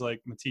guys like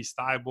Matisse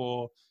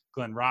Thybulle,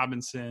 Glenn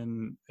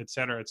Robinson, et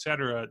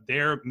cetera,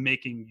 they're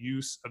making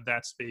use of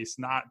that space,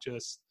 not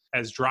just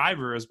as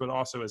drivers, but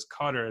also as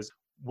cutters.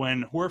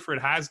 when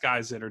Horford has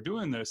guys that are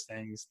doing those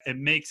things, it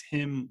makes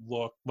him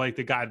look like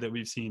the guy that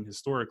we've seen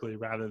historically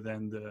rather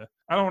than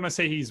I don't want to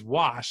say he's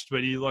washed,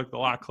 but he looked a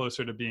lot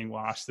closer to being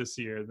washed this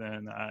year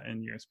than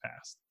in years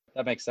past.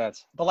 That makes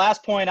sense. The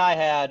last point I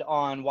had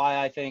on why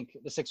I think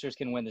the Sixers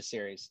can win this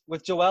series.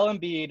 With Joel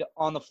Embiid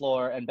on the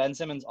floor and Ben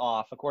Simmons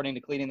off, according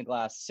to Cleaning the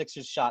Glass,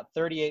 Sixers shot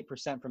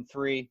 38% from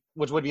three,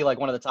 which would be like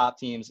one of the top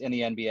teams in the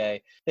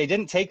NBA. They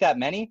didn't take that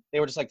many. They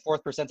were just like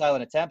fourth percentile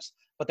in attempts,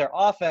 but their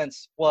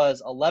offense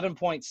was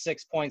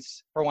 11.6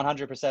 points per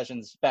 100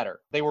 possessions better.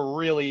 They were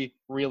really,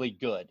 really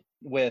good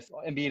with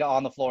Embiid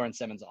on the floor and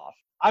Simmons off.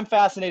 I'm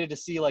fascinated to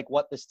see like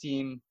what this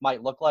team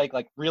might look like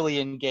really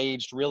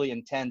engaged, really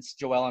intense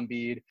Joel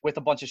Embiid with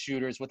a bunch of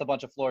shooters, with a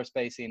bunch of floor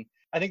spacing.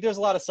 I think there's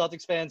a lot of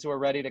Celtics fans who are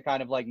ready to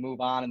kind of like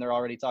move on, and they're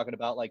already talking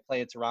about like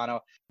play at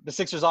Toronto. The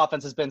Sixers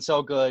offense has been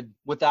so good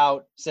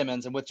without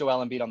Simmons and with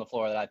Joel Embiid on the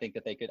floor that I think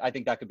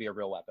that could be a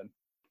real weapon.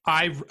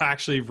 I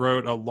actually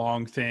wrote a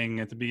long thing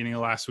at the beginning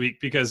of last week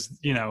because,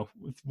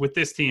 with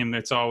this team,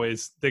 it's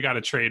always they got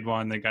to trade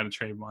one, they got to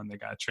trade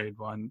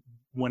one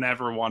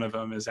whenever one of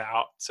them is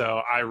out.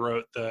 So I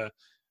wrote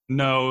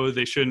no,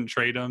 they shouldn't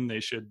trade them. They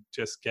should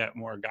just get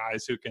more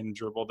guys who can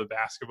dribble the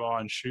basketball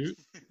and shoot.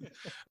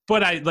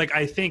 But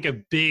I think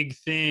a big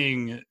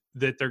thing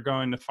that they're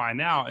going to find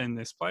out in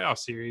this playoff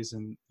series,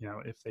 and,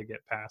 if they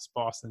get past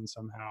Boston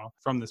somehow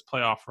from this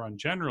playoff run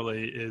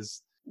generally,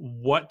 is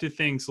what do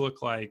things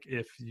look like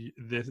if the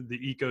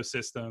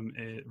ecosystem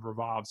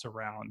revolves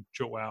around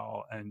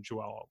Joel and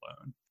Joel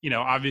alone?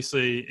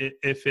 Obviously,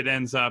 if it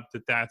ends up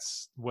that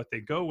that's what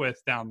they go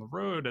with down the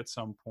road at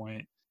some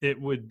point, it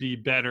would be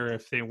better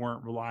if they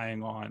weren't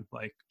relying on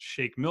like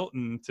Shake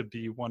Milton to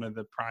be one of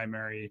the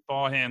primary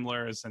ball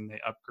handlers and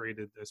they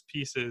upgraded those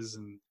pieces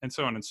and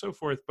so on and so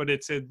forth. But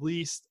it's at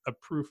least a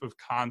proof of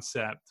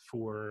concept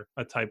for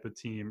a type of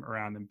team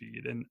around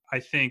Embiid. And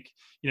I think,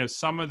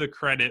 some of the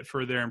credit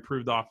for their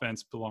improved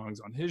offense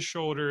belongs on his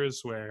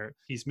shoulders, where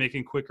he's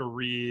making quicker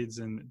reads,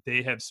 and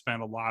they have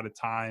spent a lot of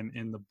time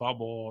in the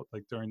bubble,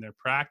 like during their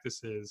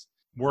practices,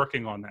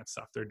 working on that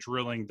stuff. They're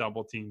drilling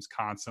double teams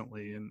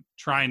constantly and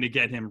trying to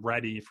get him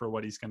ready for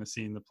what he's going to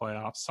see in the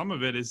playoffs. Some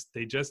of it is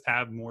they just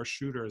have more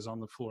shooters on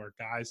the floor,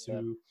 guys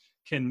who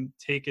can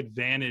take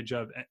advantage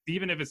of,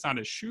 even if it's not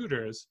as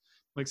shooters,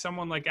 like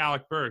someone like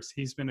Alec Burks.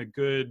 He's been a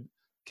good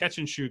catch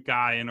and shoot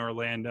guy in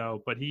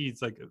Orlando, but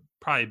he's like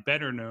probably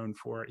better known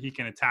for he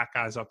can attack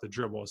guys off the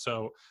dribble.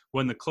 So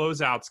when the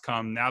closeouts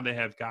come, now they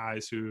have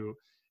guys who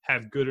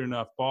have good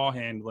enough ball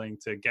handling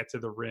to get to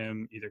the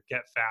rim, either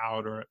get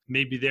fouled, or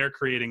maybe they're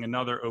creating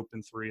another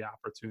open three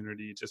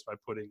opportunity just by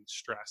putting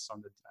stress on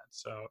the defense.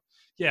 So,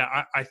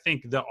 yeah, I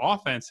think the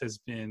offense has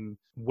been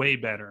way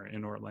better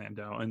in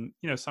Orlando. And,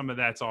 some of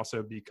that's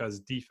also because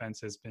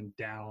defense has been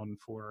down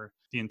for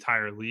the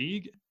entire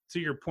league. To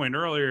your point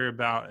earlier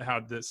about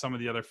how some of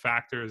the other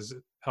factors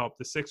help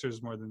the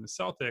Sixers more than the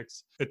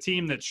Celtics, a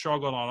team that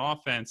struggled on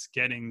offense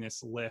getting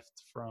this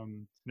lift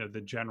from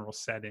the general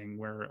setting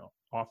where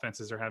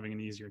offenses are having an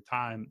easier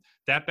time,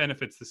 that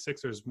benefits the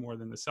Sixers more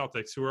than the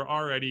Celtics, who are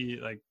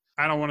already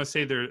I don't want to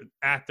say they're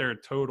at their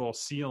total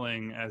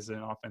ceiling as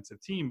an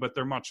offensive team, but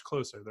they're much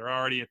closer. They're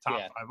already a top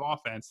five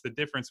offense. The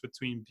difference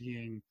between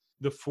being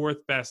the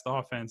fourth best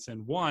offense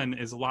and one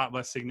is a lot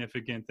less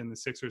significant than the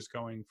Sixers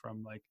going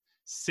from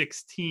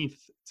 16th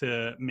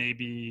to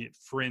maybe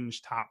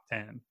fringe top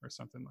 10 or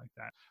something like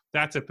that.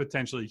 That's a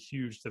potentially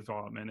huge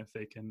development if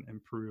they can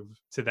improve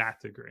to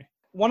that degree.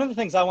 One of the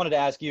things I wanted to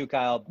ask you,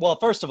 Kyle, well,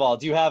 first of all,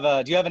 do you have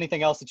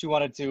anything else that you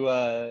wanted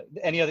to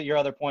your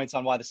other points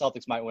on why the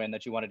Celtics might win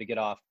that you wanted to get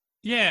off?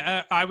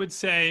 Yeah, I would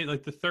say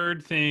the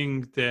third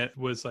thing that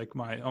was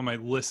on my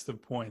list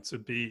of points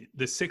would be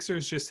the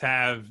Sixers just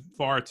have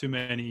far too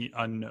many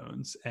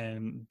unknowns.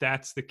 And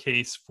that's the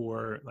case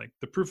for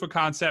the proof of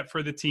concept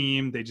for the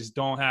team. They just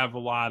don't have a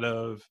lot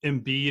of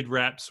Embiid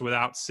reps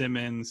without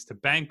Simmons to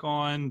bank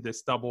on.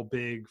 This double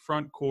big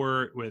front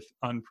court with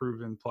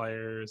unproven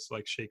players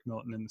like Shake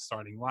Milton in the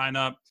starting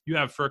lineup. You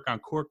have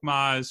Furkan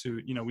Korkmaz, who,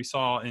 we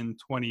saw in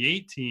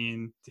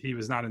 2018, he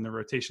was not in the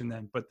rotation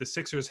then, but the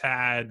Sixers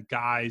had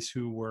guys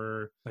who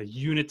were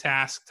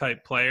unitask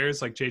type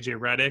players like JJ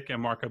Redick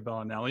and Marco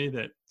Bellinelli,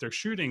 that their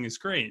shooting is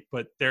great,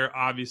 but they're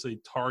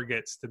obviously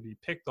targets to be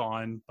picked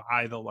on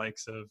by the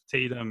likes of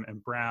Tatum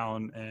and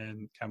Brown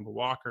and Kemba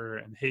Walker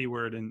and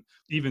Hayward, and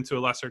even to a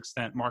lesser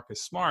extent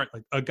Marcus Smart.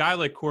 A guy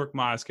like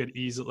Korkmaz could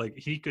easily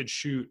he could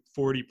shoot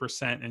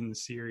 40% in the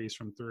series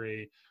from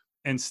three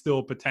and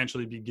still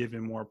potentially be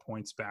given more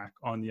points back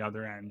on the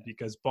other end,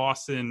 because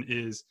Boston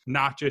is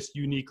not just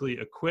uniquely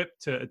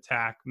equipped to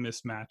attack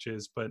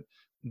mismatches, but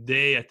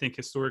they, I think,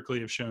 historically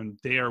have shown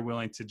they are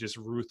willing to just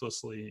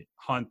ruthlessly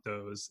hunt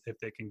those if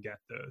they can get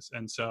those.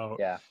 And so,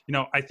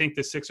 I think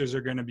the Sixers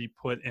are going to be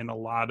put in a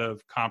lot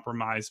of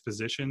compromised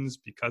positions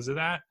because of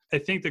that. I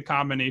think the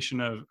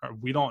combination of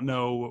we don't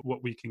know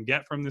what we can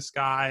get from this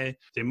guy.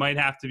 They might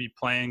have to be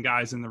playing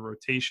guys in the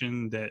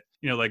rotation that,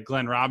 like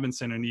Glenn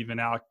Robinson and even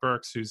Alec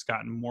Burks, who's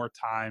gotten more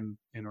time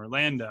in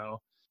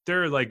Orlando.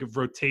 they're like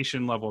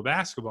rotation level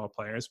basketball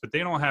players, but they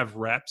don't have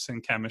reps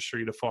and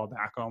chemistry to fall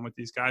back on with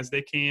these guys.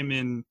 They came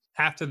in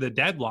after the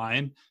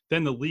deadline.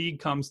 Then the league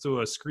comes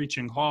to a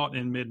screeching halt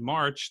in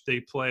mid-March. They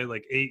play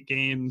like 8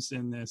 games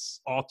in this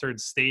altered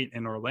state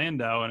in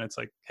Orlando. And it's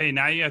like, hey,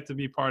 now you have to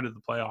be part of the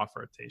playoff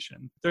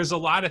rotation. There's a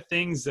lot of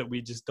things that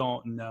we just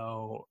don't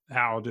know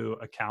how to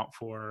account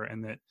for.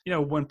 And that,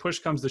 when push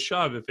comes to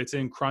shove, if it's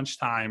in crunch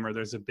time or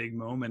there's a big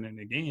moment in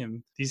a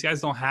game, these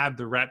guys don't have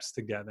the reps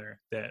together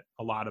that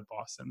a lot of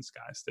Boston's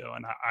guys do.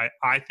 And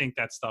I think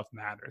that stuff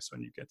matters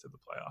when you get to the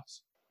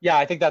playoffs. Yeah,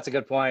 I think that's a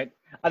good point.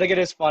 I think it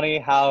is funny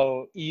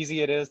how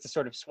easy it is to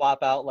sort of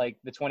swap out like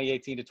the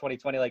 2018 to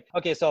 2020. Like,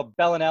 okay, so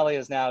Bellinelli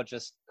is now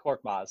just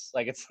Korkmaz.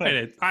 Like, it's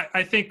like,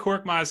 I think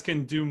Korkmaz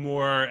can do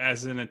more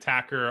as an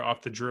attacker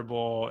off the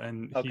dribble,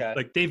 and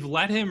they've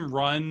let him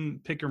run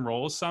pick and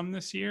rolls some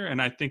this year,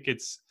 and I think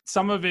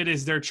some of it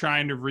is they're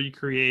trying to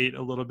recreate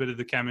a little bit of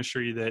the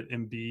chemistry that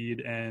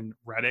Embiid and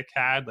Redick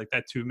had. Like,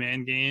 that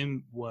 2-man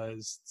game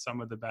was some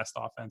of the best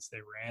offense they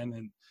ran,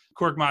 and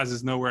Korkmaz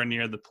is nowhere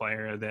near the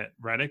player that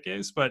Redick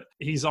is, but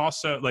he's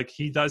also like,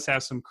 he does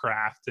have some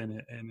craft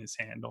in his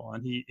handle,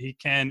 and he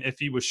can, if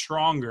he was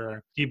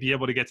stronger, he'd be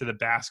able to get to the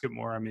basket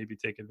more and maybe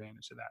take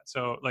advantage of that.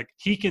 So like,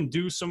 he can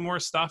do some more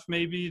stuff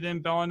maybe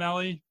than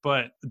Bellinelli,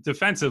 but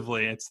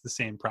defensively it's the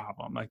same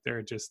problem. Like,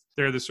 they're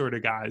the sort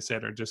of guys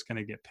that are just going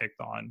to get picked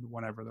on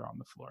whenever they're on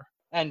the floor.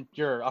 And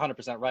you're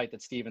 100% right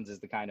that Stevens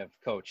is the kind of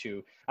coach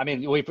who, I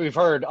mean, we've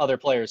heard other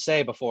players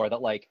say before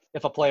that, like,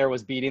 if a player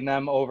was beating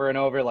them over and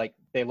over, like,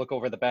 they look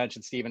over the bench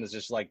and Stevens is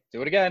just like,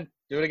 do it again.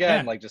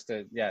 Yeah. Like, just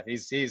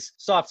he's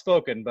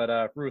soft-spoken,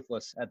 but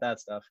ruthless at that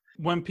stuff.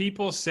 When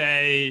people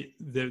say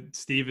that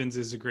Stevens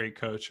is a great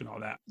coach and all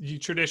that, you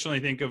traditionally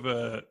think of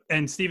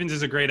and Stevens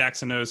is a great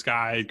X and O's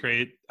guy,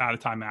 great out of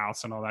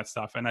timeouts and all that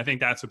stuff. And I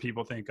think that's what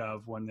people think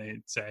of when they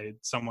say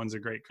someone's a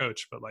great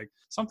coach. But like,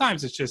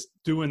 sometimes it's just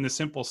doing the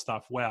simple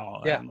stuff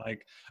well. Yeah. And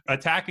like,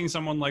 attacking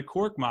someone like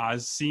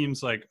Korkmaz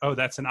seems like, oh,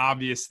 that's an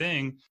obvious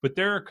thing. But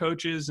there are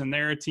coaches and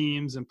there are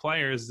teams and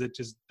players that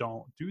just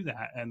don't do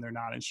that, and they're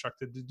not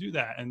instructed to do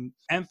that. And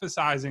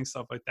emphasizing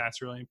stuff like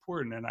that's really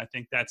important. And I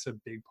think that's a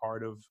big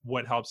part of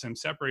what helps him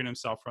separate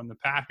himself from the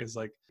pack, is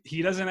like,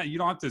 you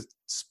don't have to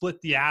split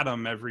the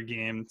atom every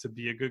game to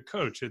be a good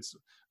coach. It's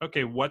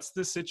okay, what's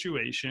the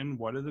situation?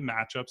 What are the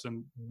matchups?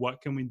 And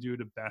what can we do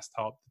to best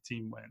help the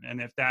team win?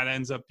 And if that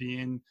ends up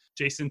being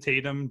Jason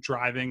Tatum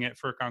driving at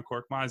Furkan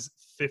Korkmaz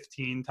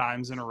 15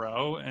 times in a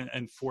row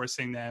and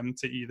forcing them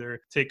to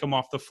either take them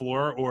off the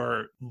floor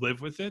or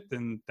live with it,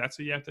 then that's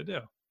what you have to do.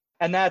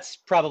 And that's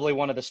probably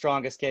one of the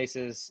strongest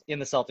cases in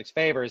the Celtics'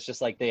 favor, is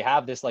just like, they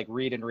have this like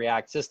read and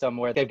react system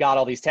where they've got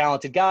all these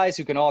talented guys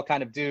who can all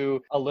kind of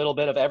do a little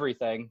bit of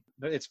everything.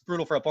 It's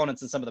brutal for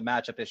opponents, and some of the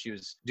matchup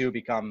issues do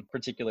become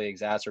particularly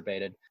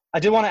exacerbated. I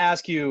did want to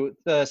ask you,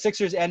 the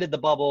Sixers ended the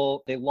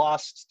bubble. They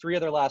lost 3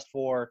 of their last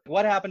 4.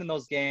 What happened in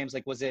those games?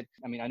 Like,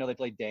 I know they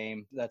played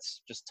Dame.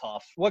 That's just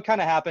tough. What kind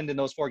of happened in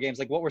those 4 games?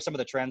 Like, what were some of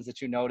the trends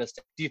that you noticed?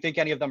 Do you think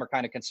any of them are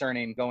kind of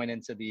concerning going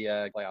into the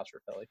playoffs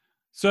for Philly?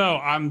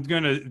 So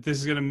this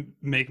is gonna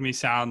make me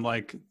sound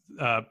like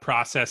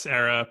process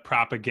era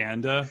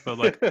propaganda, but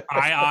like,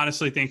 I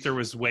honestly think there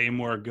was way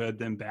more good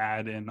than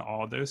bad in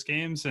all of those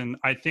games. And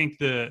I think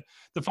the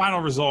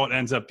final result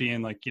ends up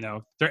being like,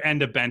 their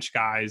end of bench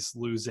guys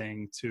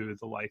losing to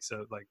the likes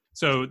of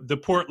so the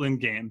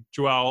Portland game,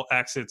 Joel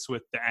exits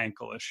with the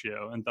ankle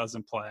issue and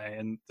doesn't play,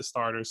 and the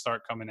starters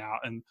start coming out,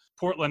 and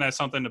Portland has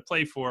something to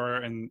play for.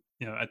 And,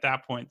 at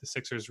that point, the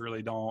Sixers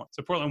really don't.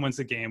 So Portland wins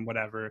the game,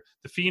 whatever.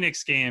 The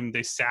Phoenix game,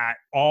 they sat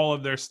all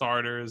of their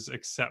starters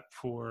except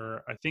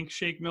for, I think,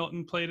 Shake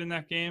Milton played in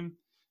that game.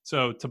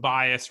 So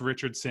Tobias,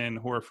 Richardson,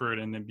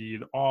 Horford, and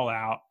Embiid all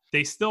out.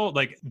 They still,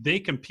 they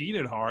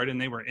competed hard and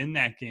they were in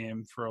that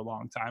game for a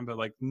long time, but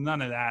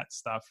none of that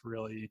stuff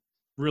really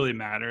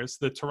matters.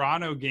 The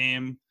Toronto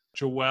game,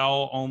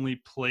 Joel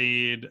only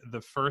played the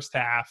first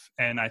half,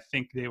 and I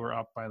think they were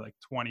up by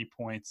 20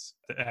 points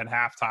at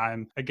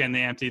halftime. Again,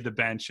 they emptied the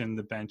bench, and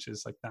the bench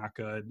is not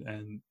good,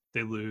 and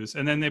they lose.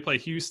 And then they play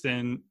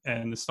Houston,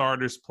 and the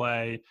starters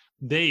play.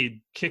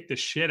 They kick the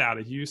shit out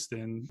of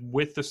Houston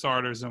with the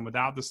starters and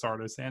without the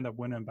starters. They end up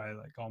winning by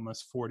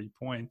almost 40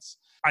 points.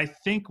 I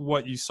think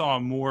what you saw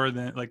more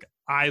than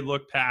I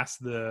look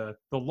past the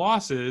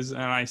losses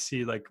and I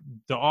see the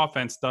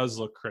offense does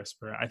look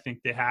crisper. I think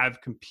they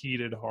have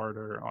competed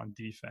harder on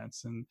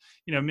defense. And,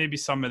 maybe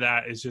some of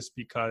that is just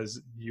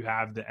because you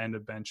have the end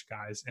of bench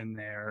guys in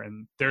there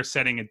and they're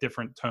setting a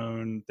different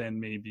tone than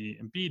maybe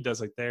Embiid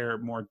does. They're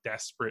more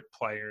desperate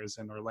players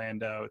in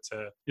Orlando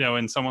to,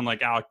 in someone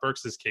like Alec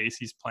Burks' case,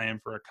 he's playing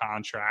for a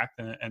contract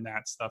and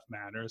that stuff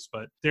matters.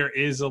 But there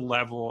is a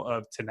level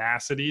of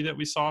tenacity that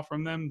we saw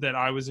from them that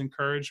I was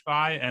encouraged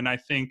by. And I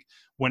think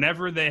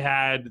whenever they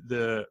had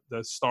the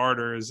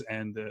starters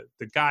and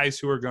the guys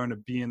who are going to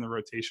be in the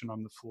rotation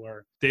on the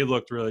floor, they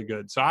looked really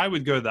good. So I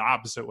would go the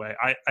opposite way.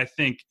 I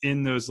think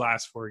in those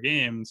last 4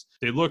 games,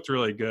 they looked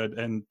really good.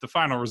 And the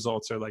final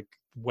results are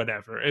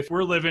whatever. If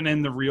we're living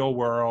in the real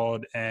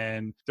world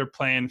and they're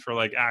playing for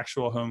like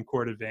actual home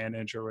court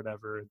advantage or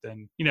whatever,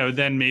 then,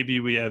 then maybe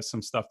we have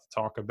some stuff to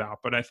talk about.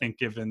 But I think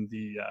given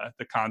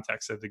the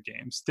context of the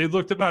games, they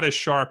looked about as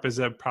sharp as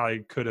I probably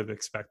could have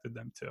expected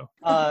them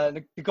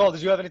to. Nicole,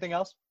 did you have anything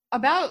else?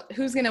 About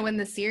who's going to win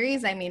the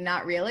series, I mean,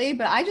 not really,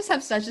 but I just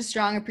have such a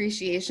strong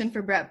appreciation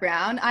for Brett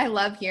Brown. I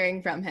love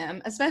hearing from him,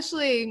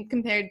 especially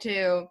compared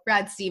to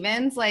Brad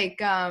Stevens.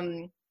 Like,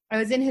 I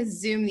was in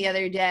his Zoom the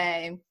other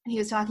day, and he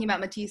was talking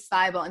about Matisse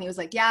Thybulle, and he was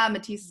like, yeah,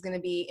 Matisse is going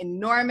to be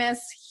enormous,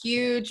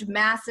 huge,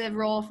 massive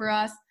role for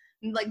us.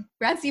 And, like,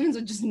 Brad Stevens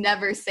would just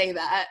never say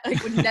that,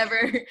 like, would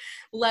never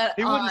let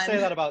He on. wouldn't say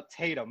that about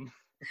Tatum.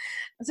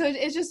 So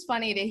it's just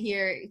funny to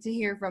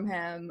hear from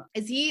him.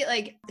 Is he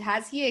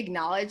has he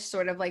acknowledged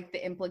sort of like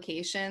the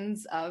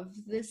implications of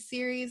this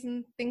series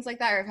and things like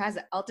that? Or has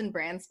Elton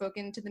Brand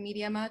spoken to the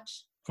media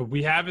much?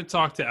 We haven't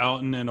talked to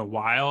Elton in a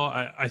while.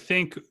 I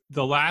think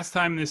the last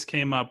time this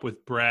came up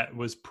with Brett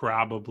was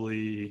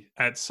probably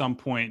at some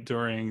point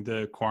during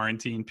the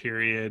quarantine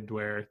period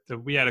where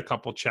we had a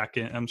couple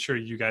check-ins. I'm sure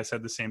you guys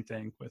had the same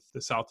thing with the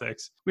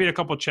Celtics. We had a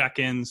couple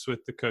check-ins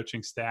with the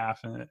coaching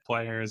staff and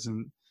players,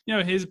 and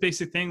his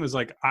basic thing was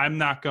like, I'm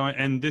not going,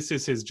 and this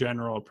is his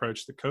general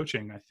approach to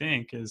coaching, I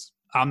think, is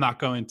I'm not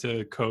going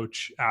to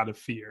coach out of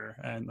fear.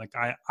 And like,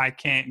 I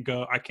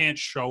can't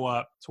show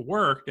up to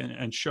work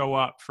and show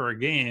up for a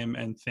game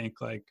and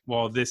think like,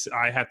 well,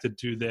 I have to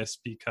do this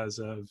because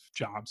of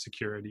job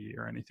security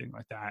or anything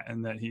like that.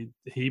 And that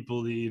he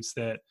believes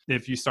that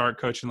if you start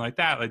coaching like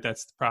that, like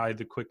that's probably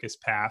the quickest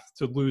path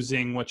to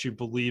losing what you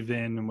believe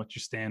in and what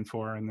you stand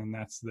for. And then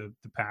that's the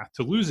path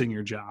to losing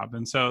your job.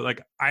 And so like,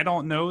 I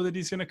don't know that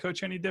he's going to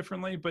coach any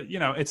differently, but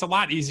it's a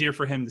lot easier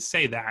for him to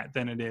say that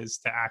than it is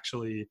to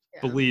actually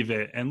believe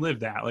it and live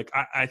that. Like,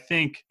 I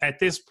think at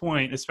this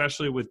point,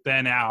 especially with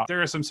Ben out,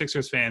 there are some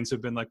Sixers fans who've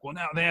been like, well,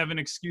 now they have an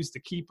excuse to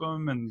keep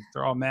him and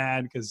they're all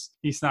mad because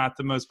he's not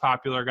the most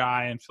popular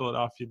guy in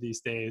Philadelphia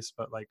these days.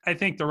 But like, I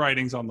think the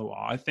writing's on the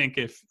wall. I think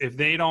if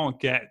they don't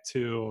get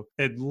to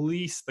at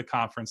least the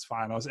conference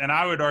finals, and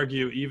I would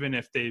argue even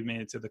if they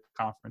made it to the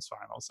conference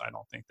finals, I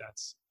don't think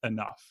that's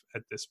enough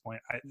at this point.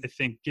 I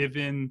think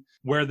given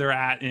where they're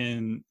at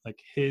in like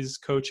his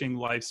coaching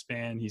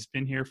lifespan, he's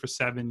been here for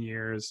 7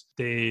 years.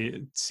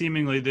 They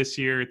seemingly this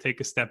year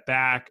take a step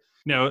back.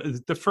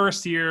 The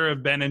first year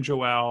of Ben and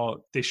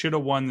Joel, they should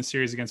have won the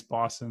series against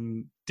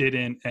Boston,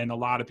 didn't, and a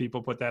lot of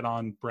people put that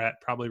on Brett,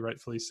 probably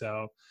rightfully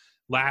so.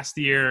 Last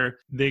year,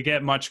 they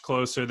get much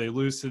closer. They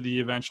lose to the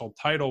eventual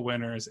title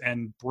winners,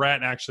 and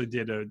Brett actually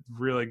did a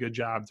really good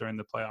job during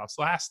the playoffs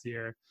last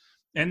year.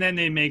 And then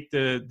they make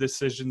the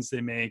decisions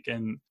they make,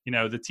 and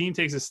the team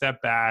takes a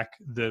step back.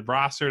 The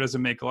roster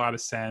doesn't make a lot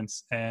of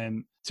sense,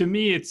 and to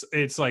me,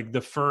 it's like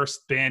the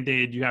first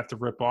Band-Aid you have to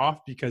rip off,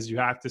 because you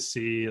have to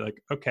see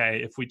like,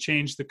 okay, if we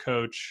change the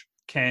coach,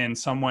 can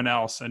someone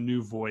else, a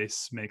new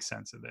voice, make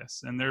sense of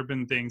this? And there have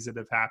been things that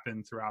have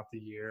happened throughout the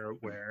year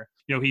where,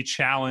 he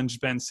challenged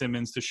Ben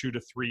Simmons to shoot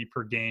a 3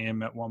 per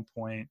game at one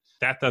point.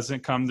 That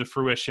doesn't come to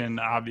fruition,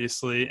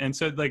 obviously. And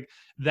so like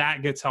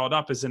that gets held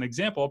up as an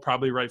example,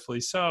 probably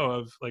rightfully so,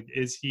 of like,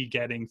 is he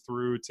getting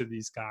through to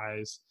these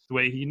guys the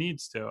way he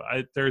needs to?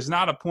 There's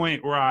not a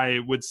point where I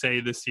would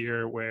say this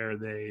year where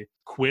they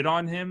quit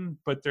on him,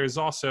 but there's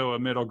also a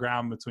middle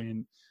ground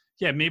between,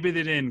 yeah, maybe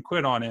they didn't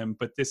quit on him,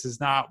 but this is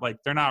not like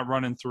they're not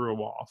running through a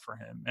wall for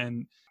him.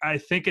 And I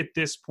think at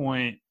this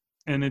point,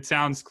 and it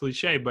sounds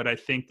cliche, but I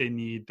think they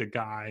need the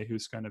guy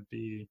who's going to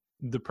be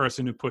the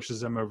person who pushes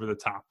them over the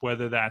top,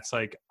 whether that's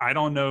like, I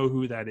don't know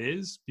who that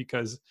is,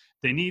 because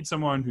they need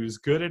someone who's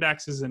good at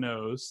X's and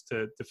O's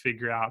to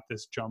figure out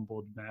this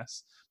jumbled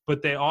mess.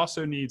 But they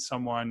also need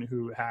someone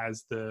who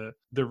has the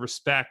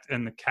respect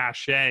and the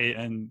cachet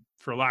and,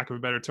 for lack of a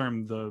better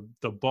term,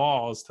 the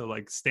balls to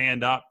like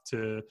stand up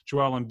to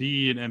Joel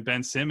Embiid and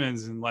Ben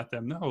Simmons and let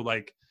them know,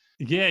 like,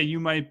 yeah, you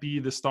might be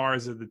the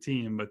stars of the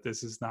team, but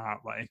this is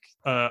not like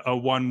a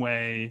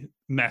one-way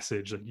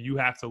message. Like, you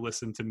have to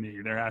listen to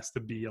me. There has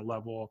to be a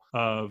level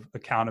of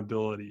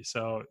accountability.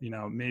 So,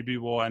 maybe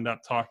we'll end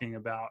up talking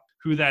about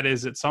who that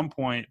is at some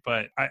point,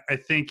 but I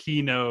think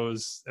he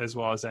knows as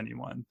well as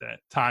anyone that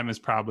time is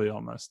probably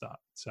almost up.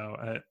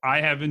 So I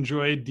have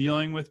enjoyed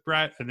dealing with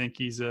Brett. I think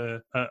he's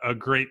a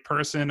great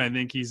person. I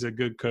think he's a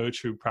good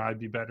coach who'd probably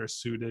be better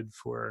suited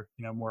for,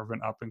 more of an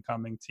up and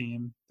coming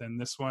team than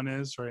this one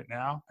is right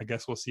now. I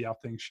guess we'll see how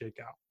things shake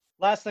out.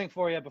 Last thing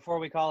for you before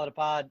we call it a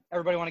pod.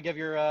 Everybody want to give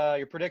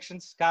your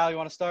predictions? Kyle, you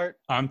want to start?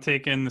 I'm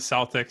taking the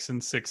Celtics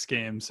in 6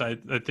 games. I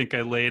think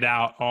I laid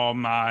out all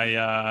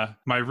my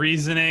my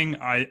reasoning.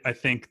 I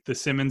think the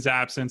Simmons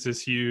absence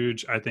is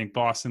huge. I think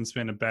Boston's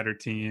been a better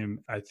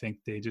team. I think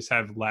they just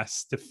have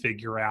less to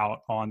figure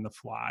out on the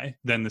fly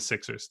than the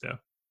Sixers do.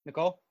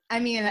 Nicole? I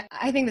mean,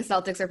 I think the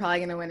Celtics are probably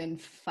going to win in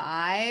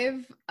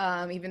 5,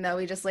 even though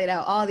we just laid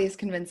out all these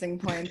convincing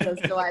points as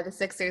to why the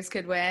Sixers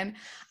could win.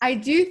 I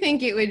do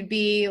think it would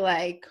be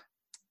like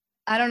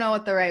I don't know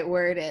what the right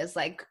word is,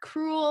 like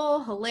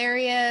cruel,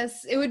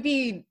 hilarious. It would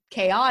be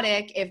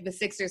chaotic if the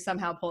Sixers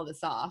somehow pull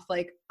this off.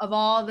 Like of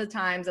all the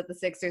times that the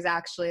Sixers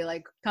actually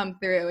like come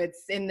through,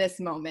 it's in this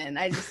moment.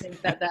 I just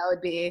think that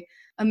would be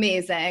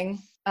amazing.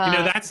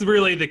 That's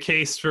really the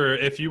case for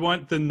if you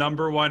want the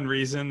number one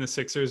reason the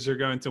Sixers are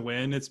going to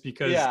win, it's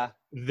because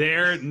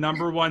their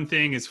number one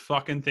thing is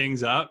fucking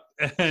things up.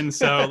 And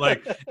so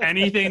like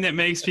anything that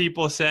makes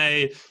people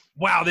say,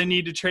 wow, they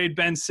need to trade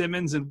Ben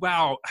Simmons, and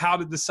wow, how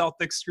did the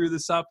Celtics screw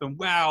this up? And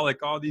wow,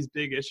 like all these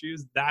big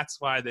issues, that's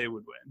why they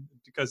would win,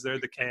 because they're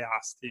the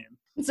chaos team.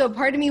 So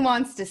part of me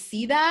wants to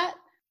see that,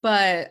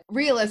 but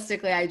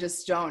realistically, I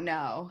just don't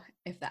know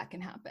if that can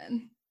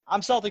happen. I'm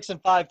Celtics in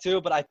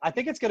 5-2, but I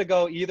think it's going to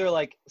go either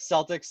like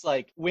Celtics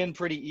like win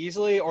pretty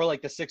easily or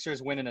like the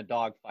Sixers win in a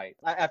dogfight.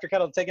 After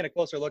kind of taking a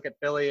closer look at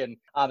Philly and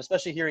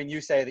especially hearing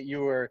you say that you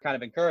were kind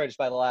of encouraged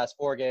by the last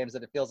 4 games,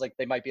 that it feels like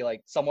they might be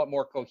like somewhat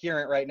more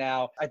coherent right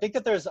now. I think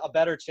that there's a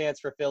better chance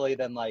for Philly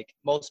than like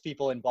most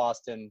people in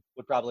Boston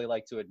would probably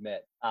like to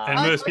admit. And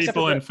most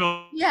people in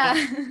Philly.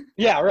 Yeah.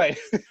 Yeah, right.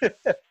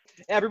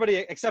 Everybody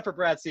except for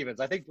Brad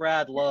Stevens. I think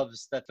Brad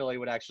loves that Philly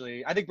would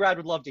actually – I think Brad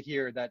would love to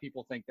hear that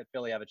people think that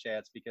Philly have a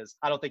chance, because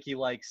I don't think he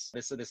likes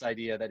this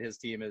idea that his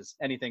team is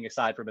anything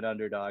aside from an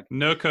underdog.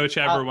 No coach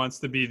ever wants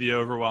to be the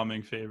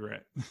overwhelming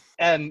favorite.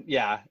 And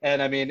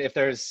I mean, if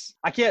there's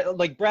 – I can't –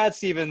 like Brad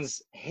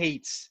Stevens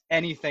hates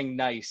anything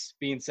nice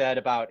being said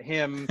about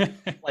him.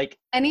 Like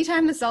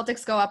anytime the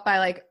Celtics go up by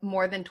like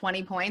more than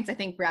 20 points, I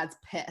think Brad's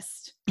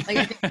pissed. Like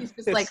I think he's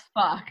just like,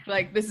 fuck,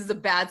 like this is a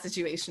bad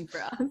situation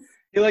for us.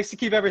 He likes to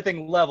keep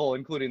everything level,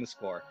 including the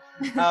score.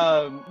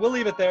 We'll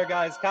leave it there,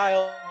 guys.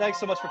 Kyle, thanks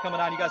so much for coming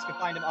on. You guys can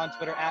find him on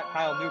Twitter at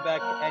Kyle Neubeck,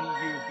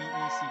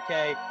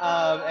 Neubeck.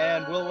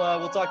 And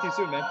we'll talk to you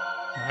soon, man.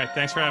 All right.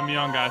 Thanks for having me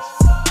on, guys.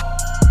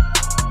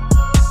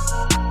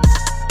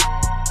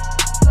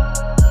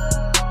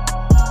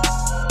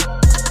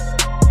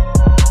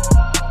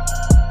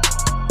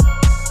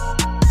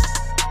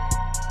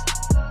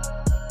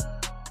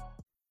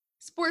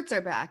 Sports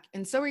are back,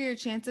 and so are your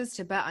chances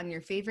to bet on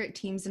your favorite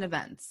teams and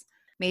events.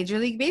 Major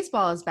League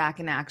Baseball is back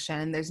in action,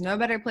 and there's no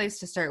better place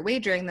to start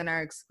wagering than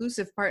our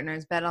exclusive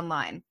partners,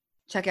 BetOnline.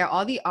 Check out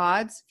all the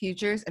odds,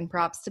 futures, and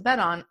props to bet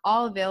on,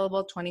 all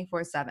available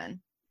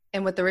 24/7.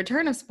 And with the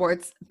return of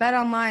sports,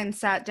 BetOnline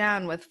sat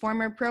down with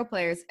former pro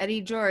players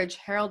Eddie George,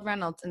 Harold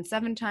Reynolds, and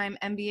 7-time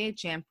NBA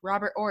champ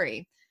Robert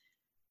Horry.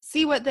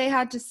 See what they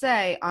had to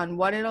say on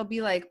what it'll be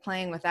like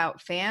playing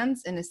without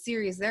fans in a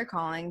series they're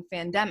calling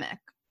Fandemic.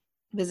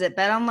 Visit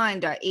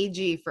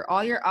betonline.ag for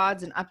all your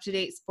odds and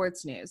up-to-date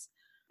sports news.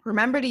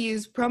 Remember to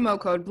use promo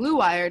code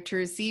BLUEWIRE to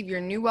receive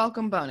your new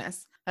welcome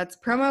bonus. That's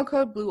promo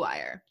code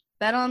BLUEWIRE.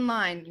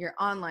 BetOnline, your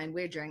online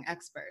wagering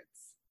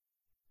experts.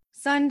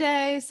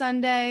 Sundays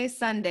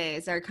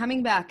are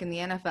coming back in the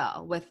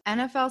NFL. With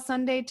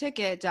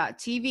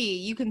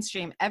NFLSundayTicket.tv, you can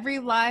stream every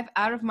live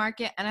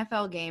out-of-market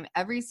NFL game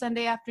every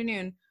Sunday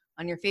afternoon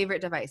on your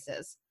favorite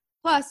devices.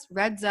 Plus,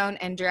 Red Zone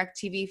and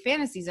DirecTV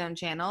Fantasy Zone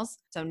channels,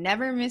 so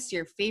never miss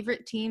your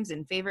favorite teams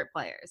and favorite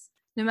players.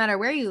 No matter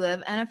where you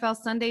live,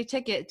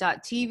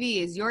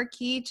 NFLSundayTicket.tv is your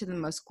key to the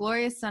most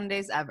glorious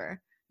Sundays ever.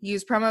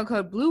 Use promo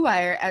code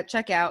BLUEWIRE at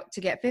checkout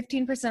to get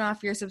 15%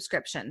 off your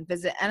subscription.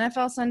 Visit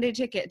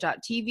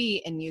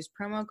NFLSundayTicket.tv and use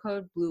promo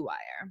code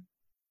BLUEWIRE.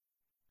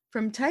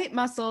 From tight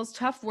muscles,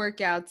 tough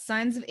workouts,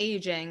 signs of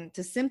aging,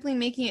 to simply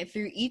making it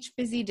through each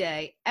busy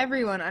day,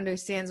 everyone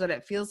understands what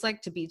it feels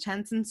like to be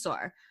tense and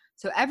sore,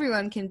 so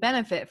everyone can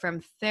benefit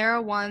from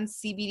TheraOne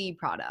CBD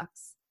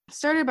products.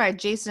 Started by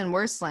Jason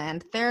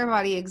Worsland,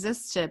 TheraBody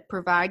exists to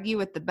provide you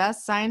with the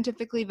best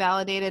scientifically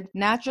validated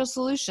natural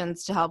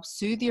solutions to help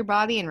soothe your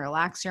body and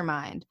relax your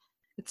mind.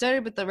 It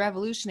started with the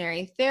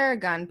revolutionary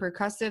Theragun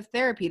percussive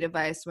therapy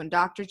device when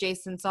Dr.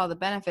 Jason saw the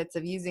benefits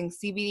of using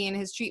CBD in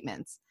his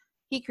treatments.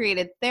 He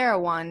created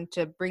TheraOne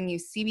to bring you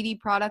CBD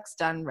products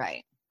done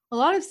right. A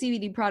lot of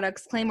CBD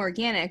products claim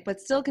organic but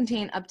still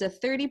contain up to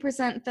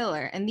 30%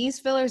 filler, and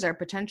these fillers are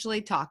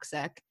potentially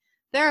toxic.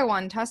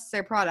 TheraOne tests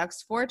their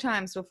products 4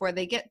 times before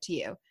they get to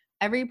you.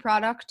 Every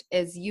product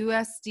is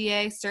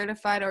USDA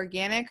certified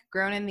organic,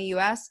 grown in the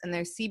US, and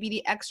their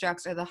CBD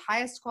extracts are the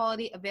highest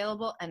quality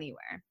available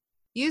anywhere.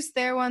 Use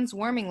TheraOne's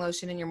warming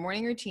lotion in your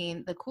morning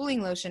routine, the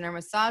cooling lotion or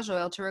massage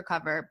oil to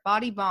recover,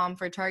 body balm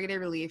for targeted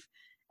relief,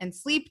 and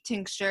sleep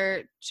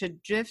tincture to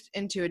drift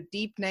into a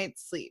deep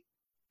night's sleep.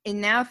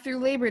 And now through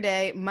Labor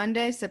Day,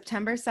 Monday,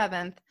 September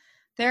 7th,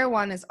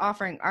 TheraOne is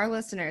offering our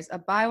listeners a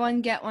buy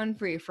one, get one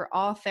free for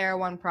all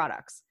TheraOne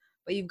products.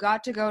 But you've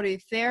got to go to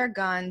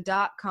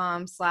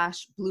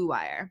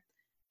theragun.com/bluewire.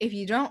 If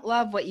you don't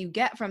love what you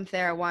get from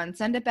TheraOne,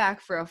 send it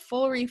back for a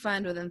full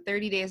refund within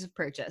 30 days of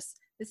purchase.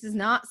 This is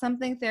not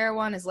something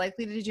TheraOne is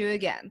likely to do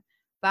again.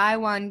 Buy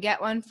one,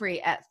 get one free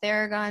at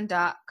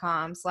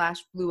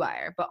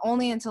theragun.com/bluewire, but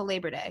only until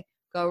Labor Day.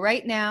 Go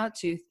right now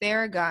to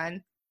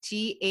Theragun,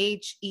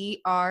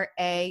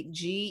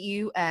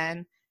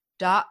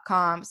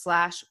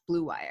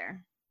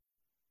 TheraGun.com/bluewire.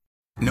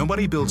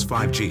 Nobody builds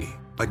 5G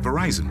like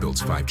Verizon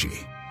builds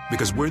 5G.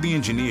 Because we're the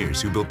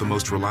engineers who built the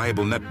most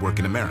reliable network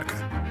in America.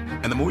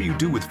 And the more you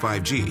do with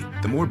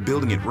 5G, the more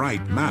building it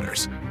right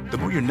matters. The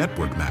more your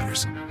network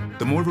matters.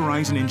 The more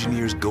Verizon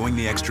engineers going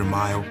the extra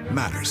mile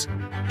matters.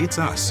 It's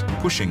us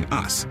pushing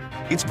us.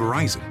 It's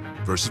Verizon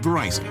versus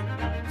Verizon.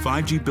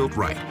 5G built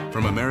right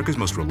from America's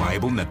most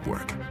reliable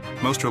network.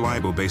 Most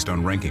reliable based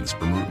on rankings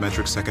from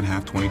RootMetrics second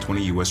half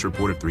 2020 U.S.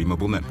 report of 3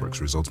 mobile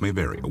networks. Results may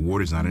vary.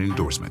 Award is not an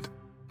endorsement.